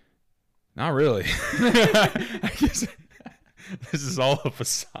 Not really. I guess this is all a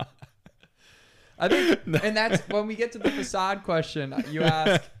facade. I think, and that's when we get to the facade question. You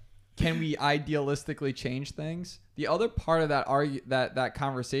ask, can we idealistically change things? The other part of that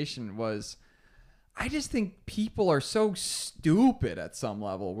conversation was, I just think people are so stupid at some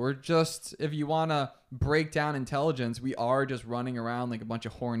level. We're just, if you want to break down intelligence, we are just running around like a bunch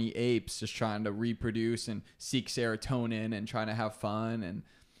of horny apes, just trying to reproduce and seek serotonin and trying to have fun. And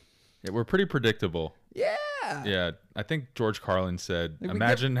yeah, we're pretty predictable. Yeah. Yeah. I think George Carlin said, Like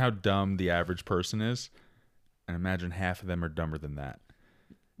imagine how dumb the average person is, and imagine half of them are dumber than that.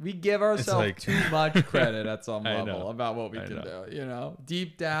 We give ourselves too much credit at some I level know. about what we can do.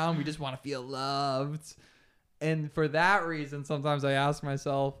 Deep down, we just want to feel loved. And for that reason, sometimes I ask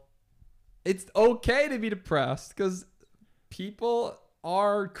myself, it's okay to be depressed because people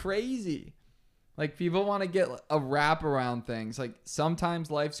are crazy. Like, people want to get a wrap around things. Like, sometimes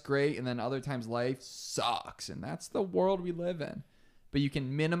life's great, and then other times life sucks. And that's the world we live in. But you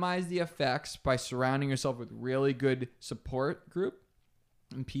can minimize the effects by surrounding yourself with really good support group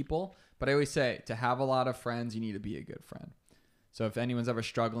and people. But I always say, to have a lot of friends, you need to be a good friend. So if anyone's ever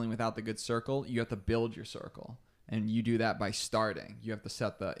struggling without the good circle, you have to build your circle. And you do that by starting. You have to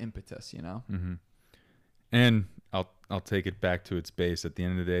set the impetus, you know? Mm-hmm. And I'll take it back to its base. At the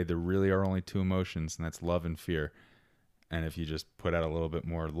end of the day, there really are only two emotions, and that's love and fear. And if you just put out a little bit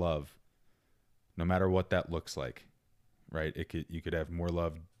more love, no matter what that looks like, right? You could have more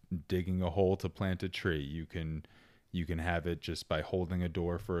love digging a hole to plant a tree. You can have it just by holding a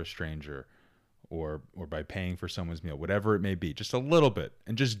door for a stranger, or by paying for someone's meal, whatever it may be. Just a little bit,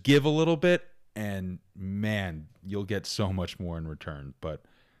 and just give a little bit, and man, you'll get so much more in return. But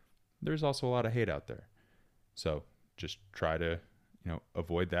there's also a lot of hate out there. So just try to,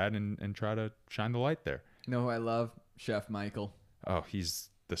 avoid that and try to shine the light there. You know who I love? Chef Michael. Oh, he's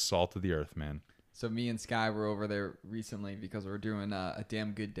the salt of the earth, man. So me and Sky were over there recently because we're doing a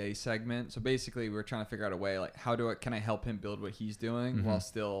damn good day segment. So basically we're trying to figure out a way, like, can I help him build what he's doing while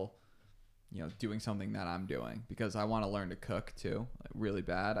still, doing something that I'm doing, because I want to learn to cook too, like, really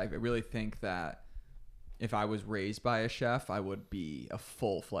bad. I really think that if I was raised by a chef, I would be a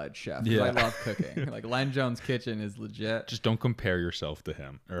full-fledged chef. Yeah. I love cooking. Like, Len Jones' Kitchen is legit. Just don't compare yourself to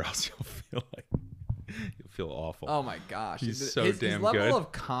him, or else you'll feel awful. Oh my gosh, he's so damn good. His level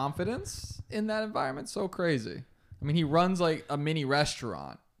of confidence in that environment so crazy. I mean, he runs like a mini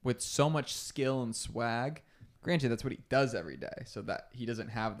restaurant with so much skill and swag. Granted, that's what he does every day, so that he doesn't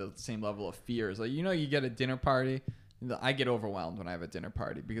have the same level of fears. Like, you get a dinner party. I get overwhelmed when I have a dinner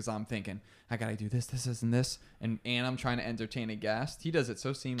party because I'm thinking, I gotta do this, and this, and I'm trying to entertain a guest. He does it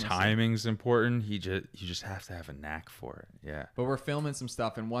so seamlessly. Timing's important. You just have to have a knack for it. Yeah. But we're filming some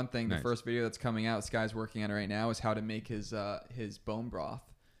stuff, and one thing, the first video that's coming out, this guy's working on it right now, is how to make his bone broth,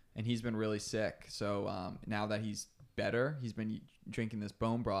 and he's been really sick. So now that he's better, he's been drinking this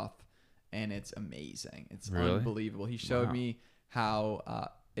bone broth, and it's amazing. It's really unbelievable. He showed me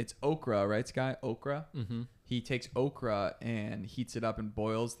how it's okra, right, Sky? Okra. Mm-hmm. He takes okra and heats it up and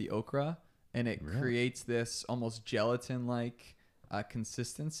boils the okra, and it creates this almost gelatin-like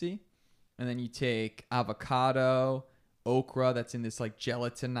consistency. And then you take avocado, okra that's in this like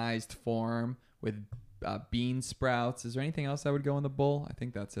gelatinized form with bean sprouts. Is there anything else that would go in the bowl? I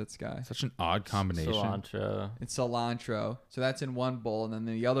think that's it, Sky. Such an odd combination. Cilantro. It's cilantro. So that's in one bowl. And then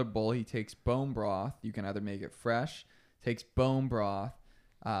in the other bowl, he takes bone broth. You can either make it fresh, takes bone broth.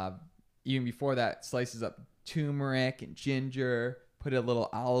 Even before that, slices up turmeric and ginger, put a little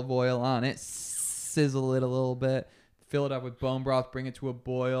olive oil on it, sizzle it a little bit, fill it up with bone broth, bring it to a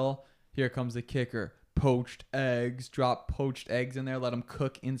boil. Here comes the kicker. Poached eggs. Drop poached eggs in there. Let them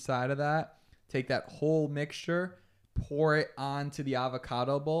cook inside of that. Take that whole mixture, pour it onto the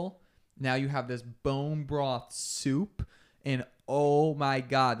avocado bowl. Now you have this bone broth soup. And oh my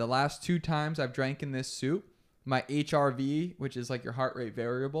God, the last 2 times I've drank in this soup, my HRV, which is like your heart rate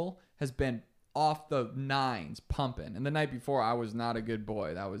variable, has been off the 9s, pumping. And the night before, I was not a good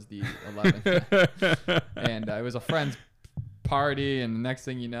boy. That was the 11th. And it was a friend's party, and the next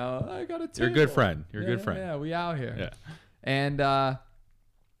thing you know, I got a table. You're a good friend. You're a good friend. Yeah, we out here. Yeah. And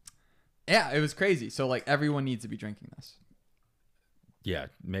it was crazy. So like everyone needs to be drinking this. Yeah,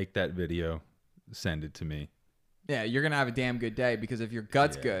 make that video, send it to me. Yeah, you're gonna have a damn good day, because if your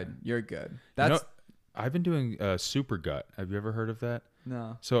gut's good, you're good. That's I've been doing Super Gut. Have you ever heard of that?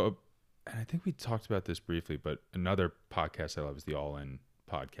 No. So, and I think we talked about this briefly, but another podcast I love is the All In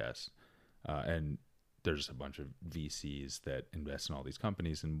podcast. And there's a bunch of VCs that invest in all these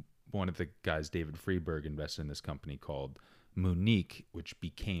companies. And one of the guys, David Freeberg, invested in this company called Munique, which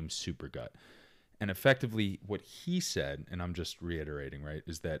became Super Gut. And effectively what he said, and I'm just reiterating, right,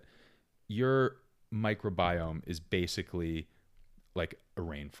 is that your microbiome is basically like a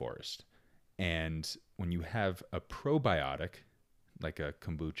rainforest. And when you have a probiotic, like a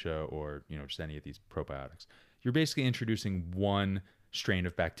kombucha or, just any of these probiotics, you're basically introducing one strain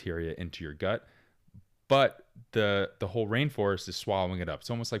of bacteria into your gut, but the whole rainforest is swallowing it up. It's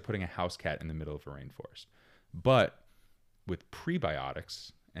almost like putting a house cat in the middle of a rainforest. But with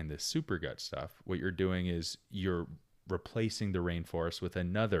prebiotics and the super gut stuff, what you're doing is you're replacing the rainforest with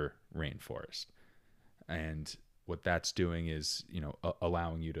another rainforest. And what that's doing is,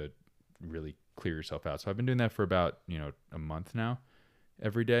 allowing you to really clear yourself out. So I've been doing that for about, a month now,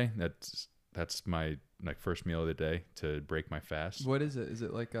 every day. That's my first meal of the day to break my fast. What is it? Is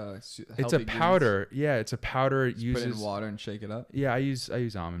it like a It's a powder. Greens? Yeah, it's a powder. It uses, put it in water and shake it up. Yeah, I use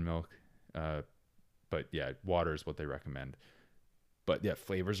almond milk. But yeah, water is what they recommend. But yeah,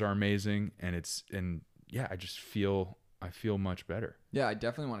 flavors are amazing, and I feel much better. Yeah, I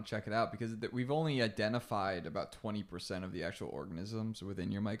definitely want to check it out, because we've only identified about 20% of the actual organisms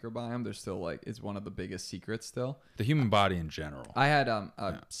within your microbiome. There's still it's one of the biggest secrets still. The human body in general. I had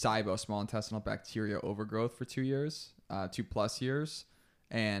SIBO, small intestinal bacteria overgrowth for 2 years, 2+ years.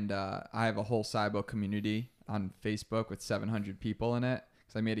 And I have a whole SIBO community on Facebook with 700 people in it.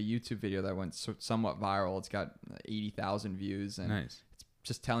 Because I made a YouTube video that went somewhat viral. It's got 80,000 views. And Nice. it's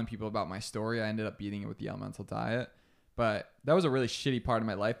just telling people about my story. I ended up beating it with the elemental diet. But that was a really shitty part of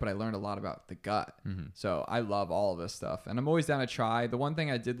my life, but I learned a lot about the gut. Mm-hmm. So I love all of this stuff. And I'm always down to try. The one thing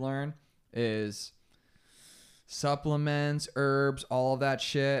I did learn is supplements, herbs, all of that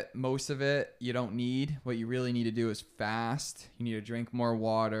shit. Most of it you don't need. What you really need to do is fast. You need to drink more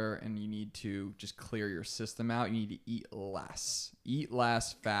water, and you need to just clear your system out. You need to eat less. Eat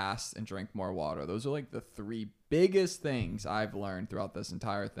less, fast, and drink more water. Those are like the three biggest things I've learned throughout this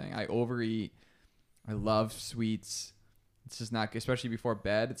entire thing. I overeat. I love sweets. It's just not good, especially before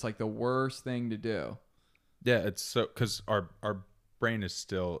bed. It's like the worst thing to do. Yeah, it's so because our brain is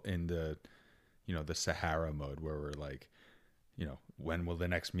still in the, you know, the Sahara mode where we're like, you know, when will the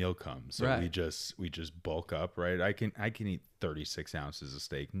next meal come? So Right. we just bulk up, right? I can eat 36 ounces of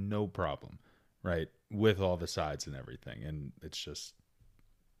steak, no problem, right? With all the sides and everything, and it's just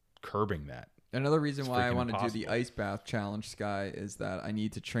curbing that. Another reason It's why I freaking want to do the impossible. ice bath challenge, Sky, is that I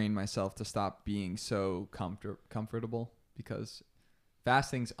need to train myself to stop being so comfortable, because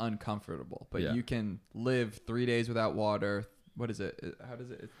fasting's uncomfortable, but Yeah. you can live 3 days without water. What is it? How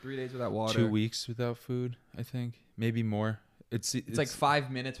does it? It's 3 days without water. 2 weeks without food, I think, maybe more. It's like 5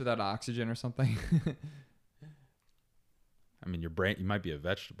 minutes without oxygen or something. I mean, your brain, you might be a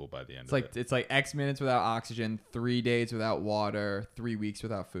vegetable by the end It's of like it. it's like X minutes without oxygen, 3 days without water, 3 weeks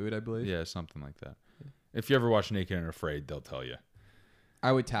without food, I believe. Yeah, something like that. If you ever watch Naked and Afraid, they'll tell you.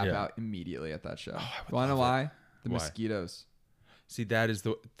 I would tap Yeah. out immediately at that show. Oh, I would Want to know love it. why? The Why? mosquitoes. See, that is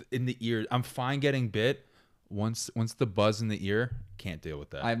in the ear. I'm fine getting bit. Once the buzz in the ear, can't deal with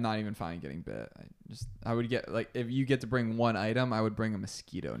that. I'm not even fine getting bit. I would get, like, if you get to bring one item, I would bring a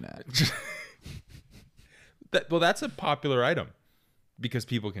mosquito net. That's a popular item because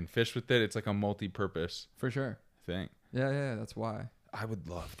people can fish with it. It's like a multi-purpose For sure. thing. Yeah, that's why. I would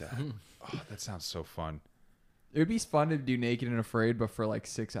love that. Oh, that sounds so fun. It would be fun to do Naked and Afraid, but for like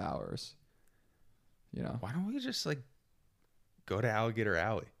 6 hours. You know? Why don't we just like go to Alligator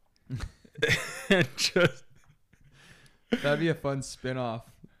Alley and just That'd be a fun spin-off.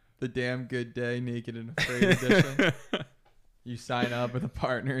 The Damn Good Day Naked and Afraid edition. You sign up with a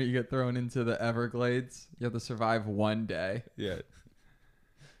partner, you get thrown into the Everglades. You have to survive 1 day. Yeah.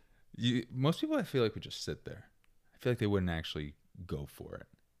 Most people, I feel like, would just sit there. I feel like they wouldn't actually go for it.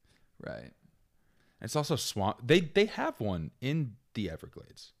 Right. It's also swamp. They have one in the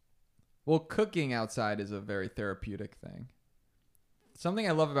Everglades. Well, cooking outside is a very therapeutic thing. Something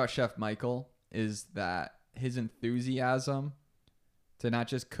I love about Chef Michael is that his enthusiasm to not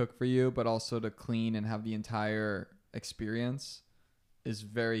just cook for you, but also to clean and have the entire experience is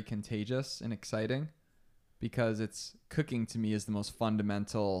very contagious and exciting, because it's cooking to me is the most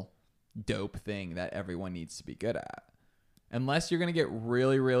fundamental dope thing that everyone needs to be good at. Unless you're going to get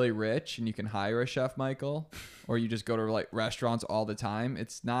really, really rich and you can hire a Chef Michael, or you just go to like restaurants all the time,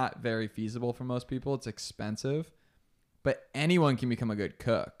 it's not very feasible for most people. It's expensive, but anyone can become a good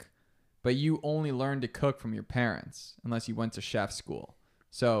cook. But you only learn to cook from your parents unless you went to chef school.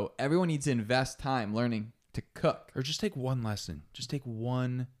 So everyone needs to invest time learning to cook. Or just take one lesson. Just take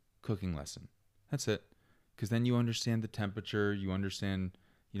one cooking lesson. That's it. Because then you understand the temperature. You understand,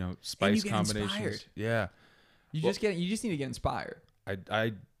 spice get combinations. inspired. Yeah. You just need to get inspired.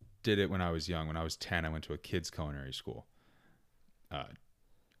 I did it when I was young. When I was 10, I went to a kids' culinary school.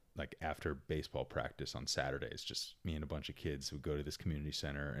 Like after baseball practice on Saturdays, just me and a bunch of kids would go to this community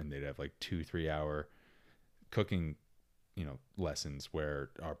center, and they'd have like 2-3 hour cooking, lessons where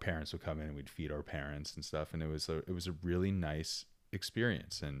our parents would come in and we'd feed our parents and stuff. And it was a really nice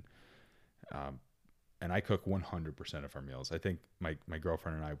experience. And I cook 100% of our meals. I think my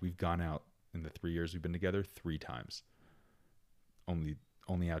girlfriend and I, we've gone out in the 3 years we've been together 3 times. Only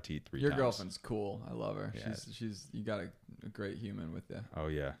out to eat 3 times. Your girlfriend's cool. I love her. Yeah. She's you got a great human with you. Oh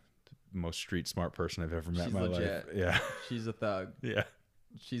yeah, the most street smart person I've ever met She's in my legit. life. Yeah, She's a thug. yeah,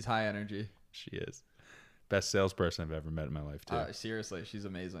 She's high energy. she is. Best salesperson I've ever met in my life too. Seriously, she's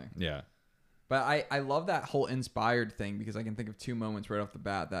amazing. Yeah, But I love that whole inspired thing, because I can think of 2 moments right off the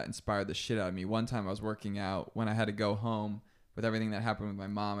bat that inspired the shit out of me. One time I was working out when I had to go home with everything that happened with my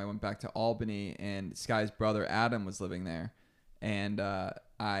mom. I went back to Albany, and Sky's brother Adam was living there. And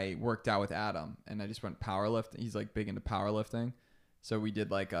I worked out with Adam, and I just went powerlifting. He's like big into powerlifting. So we did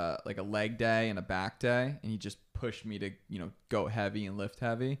like a leg day and a back day, and he just pushed me to, go heavy and lift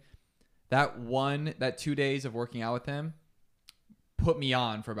heavy. That 2 days of working out with him put me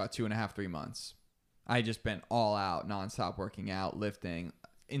on for about 2.5, 3 months. I just been all out, nonstop working out, lifting,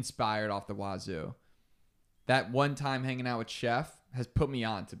 inspired off the wazoo. That one time hanging out with Chef has put me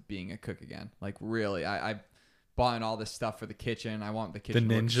on to being a cook again. Like really, buying all this stuff for the kitchen. I want the kitchen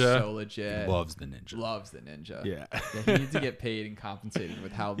The to look ninja so legit. loves the ninja. Loves the ninja. Yeah. Yeah, he needs to get paid and compensated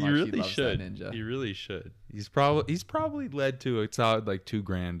with how much He really loves should. that ninja. He really should. He's probably led to a solid like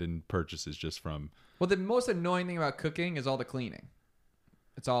 $2,000 in purchases just from. Well, the most annoying thing about cooking is all the cleaning.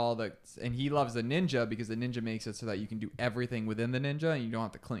 It's all and he loves the ninja because the ninja makes it so that you can do everything within the ninja and you don't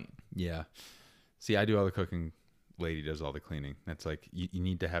have to clean. Yeah. See, I do all the cooking. Lady does all the cleaning. That's like you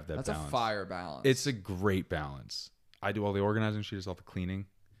need to have that That's balance. a fire balance. It's a great balance. I do all the organizing. She does all the cleaning.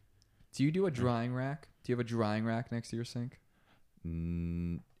 Do you do a drying rack? Do you have a drying rack next to your sink?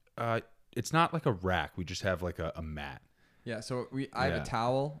 It's not like a rack. We just have like a mat. Yeah. So I have a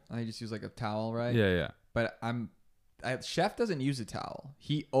towel. I just use like a towel, right? Yeah. But Chef doesn't use a towel.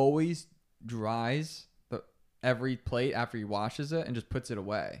 He always dries every plate after he washes it and just puts it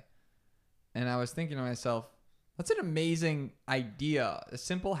away. And I was thinking to myself, that's an amazing idea, a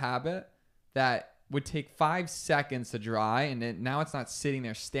simple habit that would take 5 seconds to dry, and now it's not sitting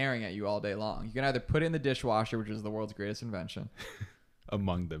there staring at you all day long. You can either put it in the dishwasher, which is the world's greatest invention.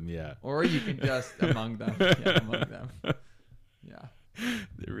 Among them, yeah. Or you can just, among them. Yeah, among them. Yeah.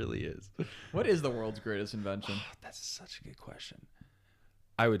 It really is. What is the world's greatest invention? That's such a good question.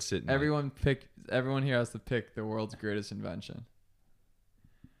 I would sit. Everyone here has to pick the world's greatest invention.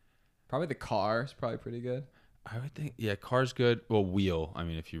 Probably the car is probably pretty good. I would think, yeah, car's good. Well, wheel. I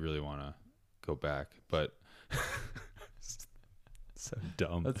mean, if you really want to go back, but so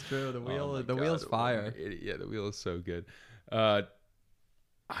dumb. That's true. The wheel, Oh the God, wheel's fire. Yeah, the wheel is so good.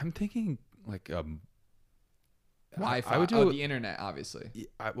 I'm thinking like Wi-Fi. I would do the internet, obviously.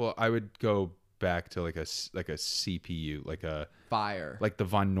 I would go back to like a CPU, like a Fire. like the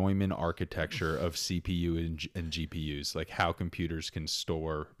von Neumann architecture of CPU and GPUs, like how computers can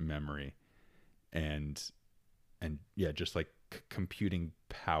store memory, and yeah, just like computing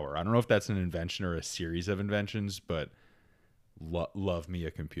power. I don't know if that's an invention or a series of inventions, but love me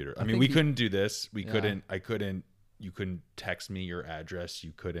a computer. I mean, we couldn't do this. We couldn't. I couldn't. You couldn't text me your address.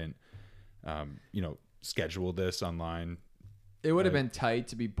 You couldn't. Schedule this online. It would have been tight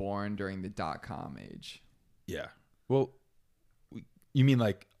to be born during the .com age. Yeah. Well, you mean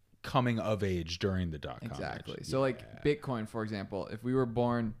like coming of age during the .com Exactly. age? So like Bitcoin, for example, if we were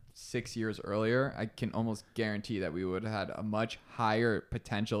born 6 years earlier, I can almost guarantee that we would have had a much higher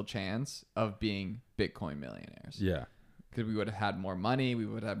potential chance of being Bitcoin millionaires. Yeah. Because we would have had more money, we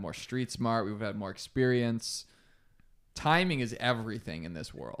would have had more street smart, we would have had more experience. Timing is everything in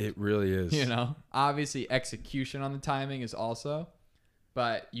this world. It really is. Obviously execution on the timing is also,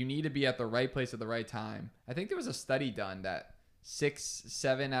 but you need to be at the right place at the right time. I think there was a study done that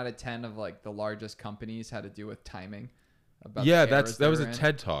 7 out of 10 of like the largest companies had to do with timing. Yeah, that was a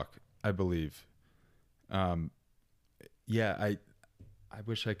TED Talk, I believe. I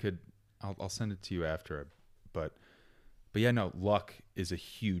wish I could. I'll send it to you after, but yeah, no, luck is a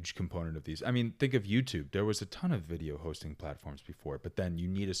huge component of these. I mean, think of YouTube. There was a ton of video hosting platforms before, but then you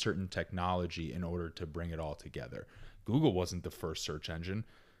need a certain technology in order to bring it all together. Google wasn't the first search engine.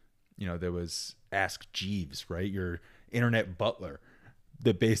 There was Ask Jeeves, right? Your internet butler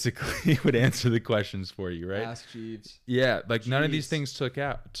that basically would answer the questions for you, right? Ask Jeeves. Yeah, like none of these things took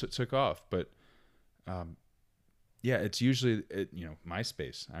off, but yeah, it's usually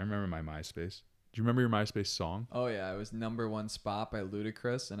MySpace. I remember my MySpace. Do you remember your MySpace song? Oh yeah, it was #1 spot by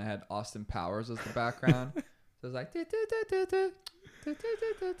Ludacris, and I had Austin Powers as the background. So it was like it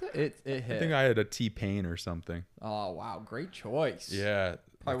hit. I think I had a T-Pain or something. Oh wow, great choice. Yeah,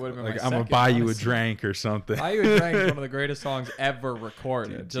 probably would have been like my I'm gonna second, buy you a honestly. drink or something. Buy You a Drink is one of the greatest songs ever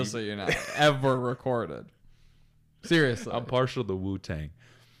recorded. Dude, just so you know, ever recorded. Seriously, I'm partial to Wu-Tang,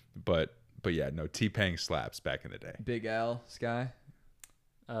 but yeah, no, T-Pain slaps back in the day. Big L, Sky.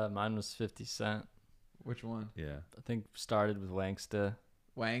 Mine was 50 Cent. Which one? Yeah, I think started with Wangsta.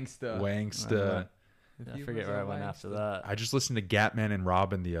 Wangsta. I forget where I went after that. I just listened to Gatman and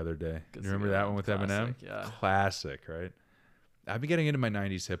Robin the other day. You remember that one with Classic, Eminem? yeah. Classic, right? I've been getting into my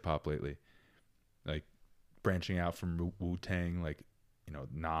 90s hip hop lately. Like branching out from Wu-Tang, like,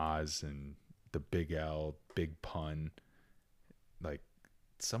 Nas and the Big L, Big Pun. Like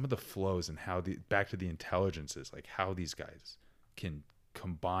some of the flows and how back to the intelligences, like how these guys can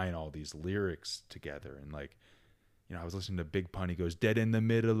combine all these lyrics together. And like, I was listening to Big Pun. He goes, dead in the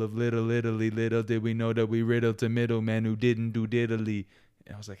middle of little Italy, little did we know that we riddled a middleman who didn't do diddly.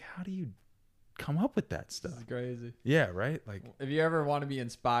 And I was like, how do you come up with that stuff? This is crazy. Yeah, right? Like, if you ever want to be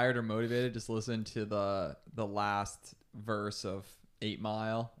inspired or motivated, just listen to the last verse of 8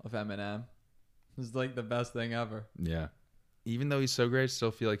 Mile of Eminem. It's like the best thing ever. yeah. Even though he's so great, I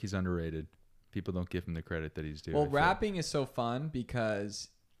still feel like he's underrated. People don't give him the credit that he's due. Well, rapping is so fun because,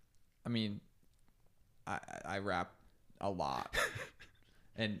 I mean, I rap a lot.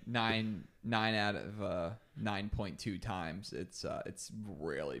 And nine out of 9.2 times, it's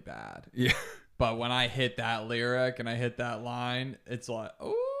really bad. Yeah. But when I hit that lyric and I hit that line, it's like,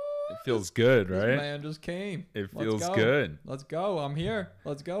 oh, It feels good, this right? man just came. It Let's feels go. good. Let's go. I'm here.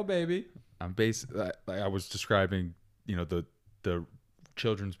 Let's go, baby. I'm like I was describing, the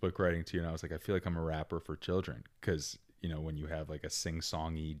children's book writing to you, and I was like, I feel like I'm a rapper for children because when you have like a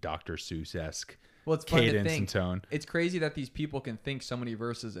sing-songy Dr. Seuss-esque Well, it's fun to cadence think. and tone. It's crazy that these people can think so many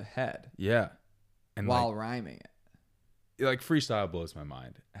verses ahead Yeah, and while rhyming it. like freestyle blows my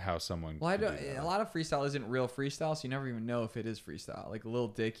mind. How someone Well, can do that. a lot of freestyle isn't real freestyle, so you never even know if it is freestyle. Like Lil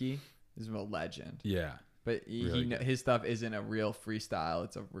Dicky is a legend, Yeah, but Really good. his stuff isn't a real freestyle.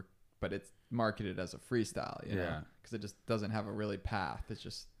 But it's marketed as a freestyle, Yeah. because it just doesn't have a really path. It's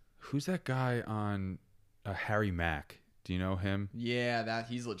just who's that guy on Harry Mack? Do you know him?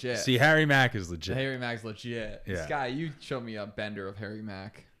 he's legit. See, Harry Mack is legit. Harry Mack's legit. Yeah. Sky, you showed me a bender of Harry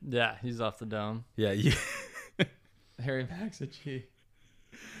Mack. Yeah, he's off the dome. Yeah, Harry Mack's a G.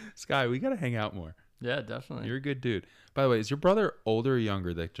 Sky, we gotta hang out more. Yeah, definitely. You're a good dude. By the way, is your brother older or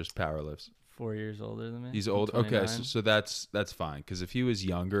younger that just power lifts? 4 years older than me. He's I'm old. Okay, 29. so that's fine. Because if he was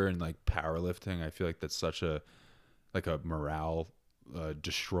younger and like powerlifting, I feel like that's such a morale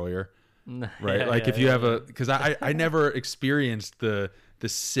destroyer, right? Yeah, like yeah, if you yeah, have yeah. because I never experienced the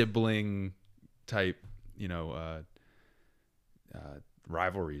sibling type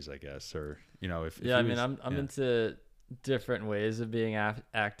rivalries, I guess, or if Yeah, I he mean, was- I'm yeah. into different ways of being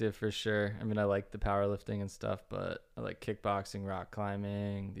active for sure. I mean, I like the powerlifting and stuff, but I like kickboxing, rock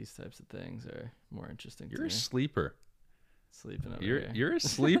climbing. These types of things are more interesting You're to a me. sleeper. Sleeping over here. You're a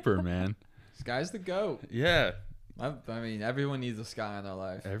sleeper, man. Sky's the GOAT. Yeah. I mean, everyone needs a Sky in their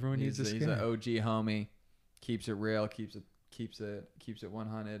life. Everyone needs a He's Sky. an OG homie. Keeps it real. Keeps it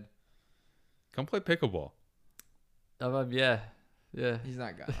 100. Come play pickleball. Yeah. He's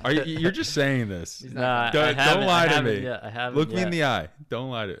not gonna. Are you? You're just saying this. He's Nah, not. Don't I lie to haven't me. yet. I haven't Look me yet. in the eye. Don't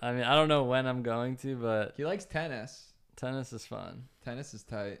lie to. I mean, I don't know when I'm going to, but He likes tennis. tennis is fun. Tennis is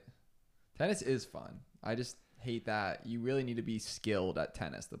tight. Tennis is fun. I just hate that you really need to be skilled at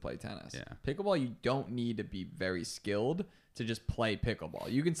tennis to play tennis. Yeah. Pickleball, you don't need to be very skilled to just play pickleball.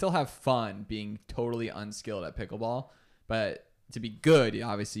 You can still have fun being totally unskilled at pickleball, but to be good,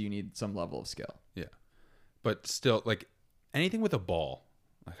 obviously you need some level of skill. Yeah. But still, like anything with a ball,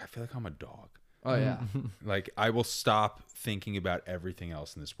 like I feel like I'm a dog. Oh yeah. Like I will stop thinking about everything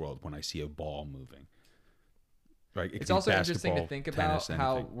else in this world when I see a ball moving. Right. It could It's be also interesting to basketball, think about tennis,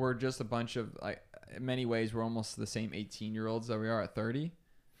 how anything. we're just a bunch of, like, in many ways we're almost the same 18-year-olds that we are at 30,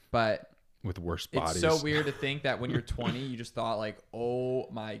 but with worse it's bodies. so weird to think that when you're 20 you just thought like, oh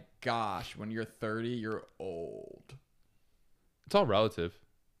my gosh, when you're 30 you're old. It's all relative.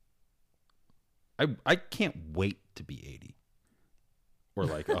 I can't wait to be 80 or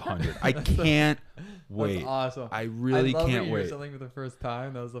like 100. I can't wait. That's awesome. I really I love can't when you hear wait. something for the first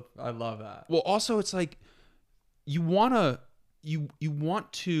time. I love that. Well, also it's like you want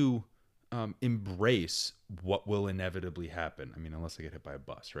to embrace what will inevitably happen. I mean, unless I get hit by a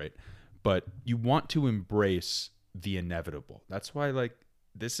bus, right? But you want to embrace the inevitable. That's why, like,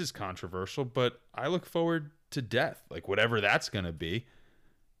 this is controversial, but I look forward to death, like whatever that's going to be,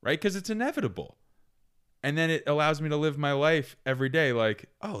 right? Because it's inevitable. And then it allows me to live my life every day like,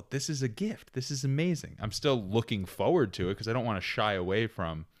 oh, this is a gift. This is amazing. I'm still looking forward to it because I don't want to shy away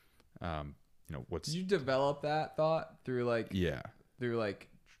from, what's... Did you develop that thought through like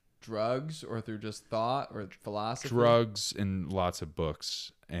drugs or through just thought or philosophy? Drugs and lots of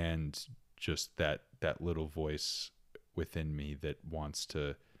books and just that little voice within me that wants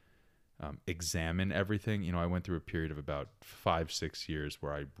to examine everything. I went through a period of about 5-6 years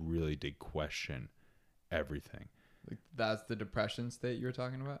where I really did question everything. Like, that's the depression state you were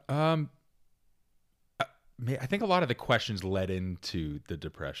talking about? I think a lot of the questions led into the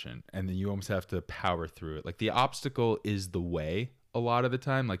depression, and then you almost have to power through it. Like the obstacle is the way a lot of the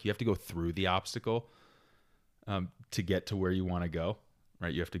time. Like you have to go through the obstacle to get to where you want to go,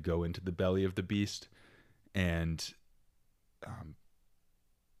 right? You have to go into the belly of the beast. And I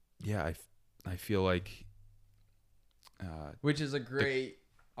feel like... Which is a great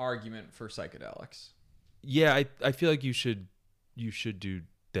argument for psychedelics. Yeah, I feel like you should do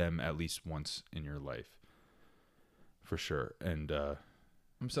them at least once in your life. For sure. And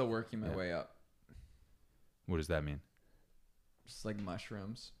I'm still working my way up. what does that mean? Just like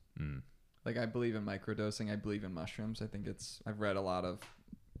mushrooms. Mm. Like I believe in microdosing. I believe in mushrooms. I think I've read a lot of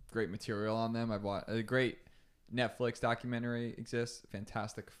great material on them. I've watched a great Netflix documentary exists.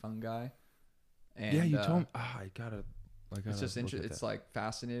 Fantastic fungi. And, yeah, you told me. I gotta It's just it's like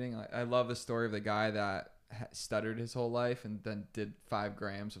fascinating. I love the story of the guy that stuttered his whole life and then did 5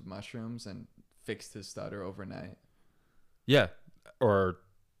 grams of mushrooms and fixed his stutter overnight. Yeah, or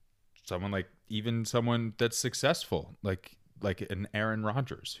even someone that's successful, like an Aaron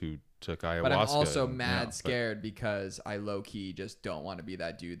Rodgers who took ayahuasca. But I'm also mad scared because I low key just don't want to be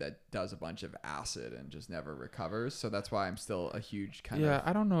that dude that does a bunch of acid and just never recovers. So that's why I'm still a huge kind of. Yeah,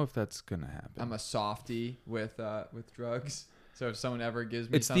 I don't know if that's gonna happen. I'm a softie with drugs. So if someone ever gives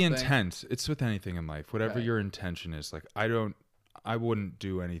me it's something, the intent. It's with anything in life. Whatever Right. your intention is. Like I wouldn't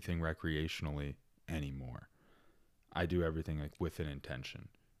do anything recreationally anymore. I do everything like with an intention,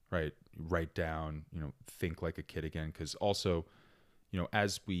 right? Write down, think like a kid again. Because also,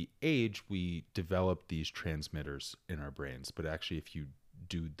 as we age, we develop these transmitters in our brains. But actually, if you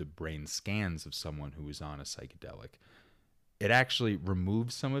do the brain scans of someone who is on a psychedelic, it actually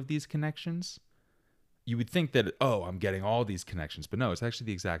removes some of these connections. You would think that, I'm getting all these connections, but no, it's actually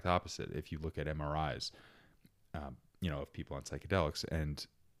the exact opposite. If you look at MRIs, of people on psychedelics, and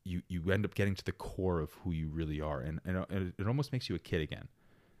you end up getting to the core of who you really are, and it almost makes you a kid again.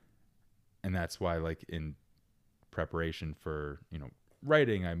 And that's why, like, in preparation for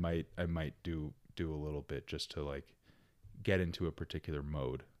writing, I might do a little bit just to like get into a particular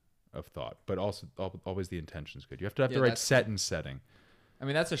mode of thought, but also always the intention is good. You have to have the right set and setting. I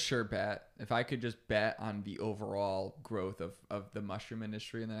mean, that's a sure bet. If I could just bet on the overall growth of the mushroom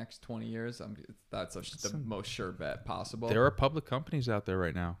industry in the next 20 years, that's the most sure bet possible. There are public companies out there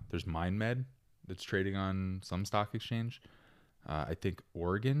right now. There's MindMed that's trading on some stock exchange. I think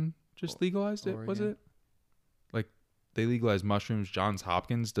Oregon just legalized it, was it? Like, they legalized mushrooms. Johns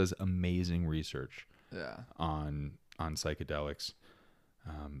Hopkins does amazing research on psychedelics.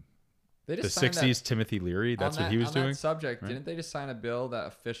 The 60s, Timothy Leary, that's what he was doing. On that subject, right? Didn't they just sign a bill that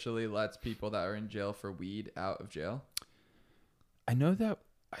officially lets people that are in jail for weed out of jail? I know that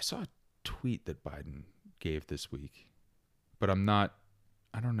I saw a tweet that Biden gave this week, but I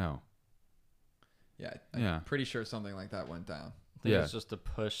don't know. Yeah, I'm pretty sure something like that went down. I think it's just a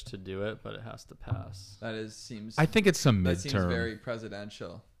push to do it, but it has to pass. Seems. I think it's some midterm. That seems very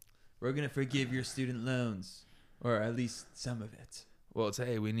presidential. We're gonna forgive your student loans, or at least some of it. Well, it's,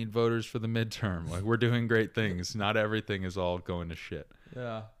 hey, we need voters for the midterm. Like, we're doing great things. Not everything is all going to shit.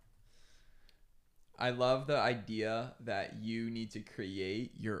 Yeah. I love the idea that you need to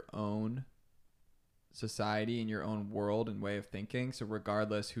create your own society and your own world and way of thinking. So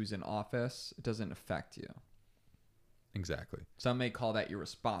regardless who's in office, it doesn't affect you. Exactly. Some may call that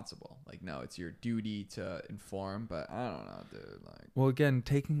irresponsible. Like, no, it's your duty to inform, but I don't know, dude. Like, well, again,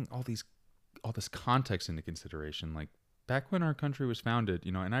 taking all this context into consideration, like, back when our country was founded,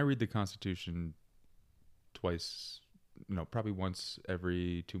 and I read the Constitution twice, probably once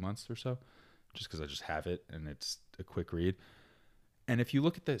every 2 months or so, just because I just have it and it's a quick read. And if you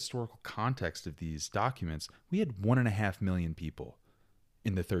look at the historical context of these documents, we had 1.5 million people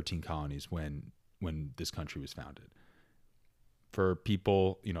in the 13 colonies when this country was founded. For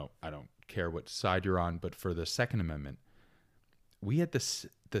people, I don't care what side you're on, but for the Second Amendment, we had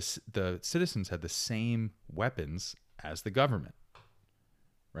the citizens had the same weapons as the government,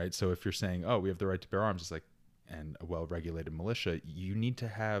 right? So if you're saying, we have the right to bear arms, it's like, and a well-regulated militia, you need to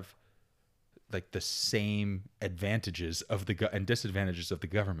have like the same advantages of and disadvantages of the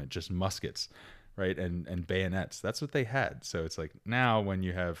government, just muskets, right? And bayonets. That's what they had. So it's like, now when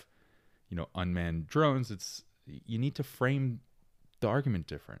you have, unmanned drones, you need to frame the argument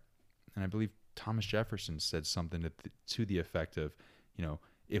different. And I believe Thomas Jefferson said something to the effect of,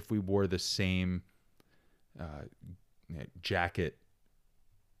 if we wore the same jacket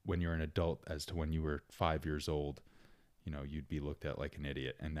when you're an adult as to when you were 5 years old, you'd be looked at like an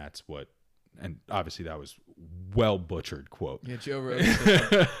idiot. And that's what, and obviously that was well butchered quote. Yeah, Joe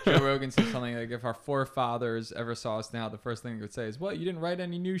Rogan said something like, if our forefathers ever saw us now, the first thing they would say is, "What, you didn't write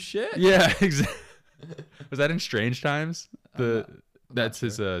any new shit?" Yeah, exactly. Was that in Strange Times? That's sure.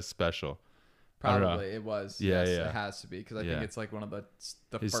 His special. Probably it was. Yeah, yes, yeah. It has to be, because I think it's like one of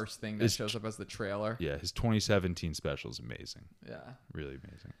the first thing that shows up as the trailer. Yeah, his 2017 special is amazing. Yeah, really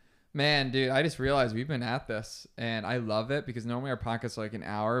amazing. Man, dude, I just realized we've been at this, and I love it because normally our podcasts are like an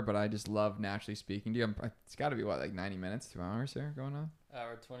hour, but I just love naturally speaking to you. It's got to be like 90 minutes, 2 hours here going on.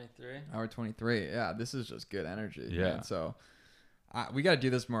 Hour 23. Hour 23. Yeah, this is just good energy. Yeah. Man. So we got to do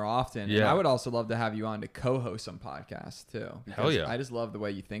this more often. Yeah. And I would also love to have you on to co-host some podcasts too. Hell yeah. I just love the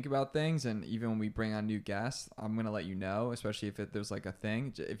way you think about things. And even when we bring on new guests, I'm going to let you know, especially if there's like a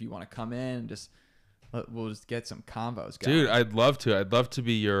thing, if you want to come in and we'll just get some combos going. Dude, I'd love to. I'd love to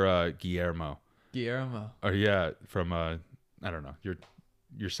be your Guillermo. Guillermo. Or yeah, from I don't know, your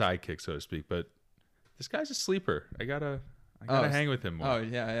sidekick, so to speak. But this guy's a sleeper. I gotta hang with him more. Oh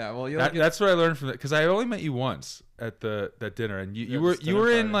yeah. Well, That's what I learned from that, because I only met you once at that dinner, and you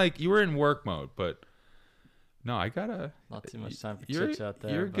were in work mode, but no, I gotta. Not too much time for chit chat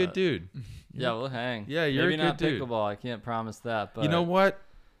there. You're a good dude. Yeah, we'll hang. Yeah, you're maybe a not good dude. pickleball. I can't promise that, but You know what?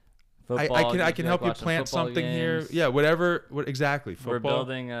 football, I can help you plant something here. Yeah, whatever. Exactly? Football. We're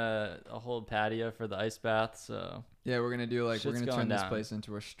building a whole patio for the ice bath, so Yeah, we're gonna do we're Shit's gonna going turn this down. place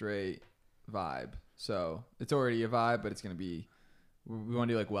into a straight vibe. So it's already a vibe, but it's gonna be. We want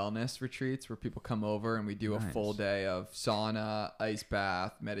to do wellness retreats where people come over and we do a Nice. full day of sauna, ice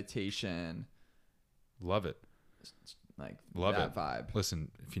bath, meditation, Love it. Love that it. vibe.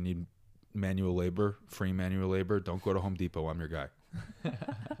 Listen, if you need free manual labor, don't go to Home Depot. I'm your guy.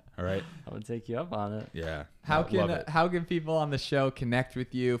 All right. I'm gonna take you up on it. Yeah. How Love it. can people on the show connect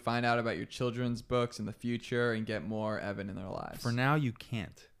with you, find out about your children's books in the future, and get more Evan in their lives? For now, you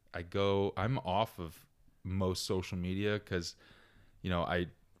can't. I'm off of most social media because, I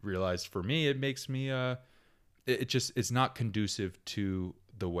realized for me, it makes me, it's not conducive to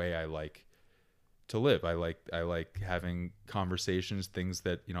the way I like to live. I like having conversations, things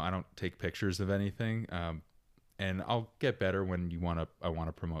that, I don't take pictures of anything. And I'll get better when I want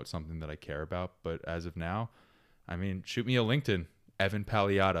to promote something that I care about. But as of now, shoot me a LinkedIn, Evan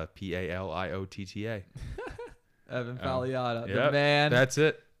Paliotta, Paliotta. Evan Paliotta, Yep, the man, that's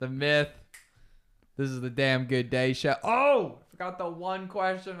it. the myth. This is the Damn Good Day show. Oh, I forgot the one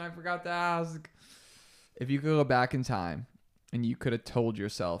question I forgot to ask. If you could go back in time and you could have told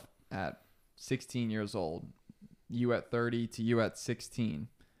yourself at 16 years old, you at 30 to you at 16,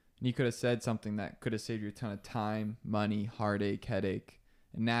 and you could have said something that could have saved you a ton of time, money, heartache, headache.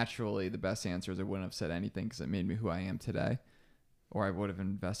 And naturally, the best answer is I wouldn't have said anything because it made me who I am today, or I would have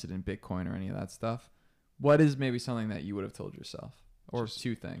invested in Bitcoin or any of that stuff. What is maybe something that you would have told yourself, or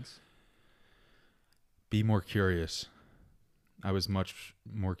two things? Be more curious. I was much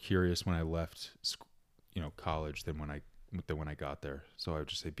more curious when I left, college than when I got there. So I would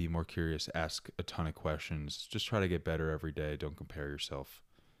just say, be more curious, ask a ton of questions, just try to get better every day. Don't compare yourself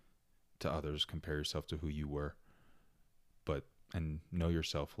to others. Compare yourself to who you were, and know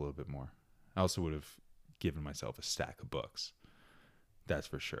yourself a little bit more. I also would have given myself a stack of books. That's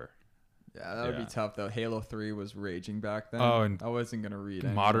for sure. Yeah, that would be tough though. Halo 3 was raging back then. Oh, and I wasn't gonna read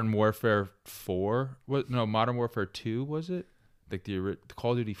it. Modern Warfare 4. Modern Warfare 2 was it? Like the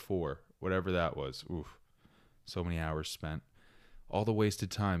Call of Duty 4, whatever that was. Oof, so many hours spent, all the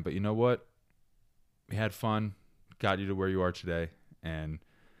wasted time. But you know what? We had fun, got you to where you are today, and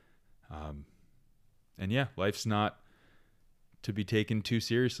yeah, life's not to be taken too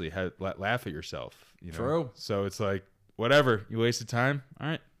seriously. Laugh at yourself. True. So it's like, whatever, you wasted time. All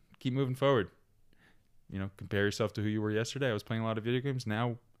right, keep moving forward. Compare yourself to who you were yesterday. I was playing a lot of video games.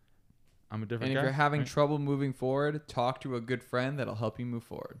 Now I'm a different And guy. if you're having right? trouble moving forward, talk to a good friend that'll help you move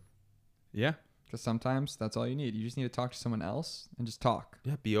forward. Yeah. Because sometimes that's all you need. You just need to talk to someone else and just talk.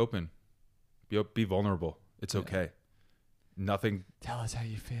 Yeah, be open. Be vulnerable. It's okay. Nothing. Tell us how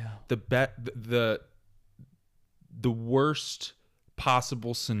you feel. The worst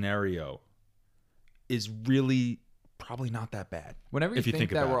possible scenario is really probably not that bad. Whenever you if you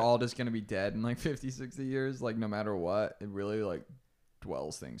think that about we're it. all just going to be dead in 50, 60 years, no matter what, it really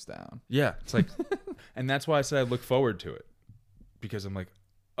dwells things down. Yeah, it's like, and that's why I said I look forward to it, because I'm like,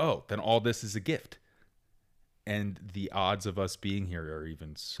 oh, then all this is a gift, and the odds of us being here are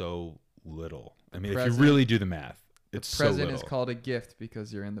even so little. If you really do the math, it's so little. The present is called a gift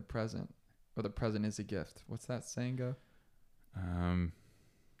because you're in the present, or the present is a gift. What's that saying go? I'm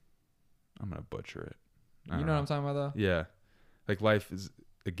gonna butcher it. You know what I'm talking about, though? Yeah, life is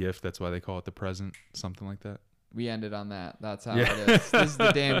a gift. That's why they call it the present. Something like that. We ended on that. That's how it is. This is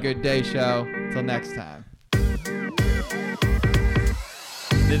the Damn Good Day show. Till next time.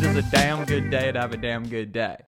 This is a damn good day to have a damn good day.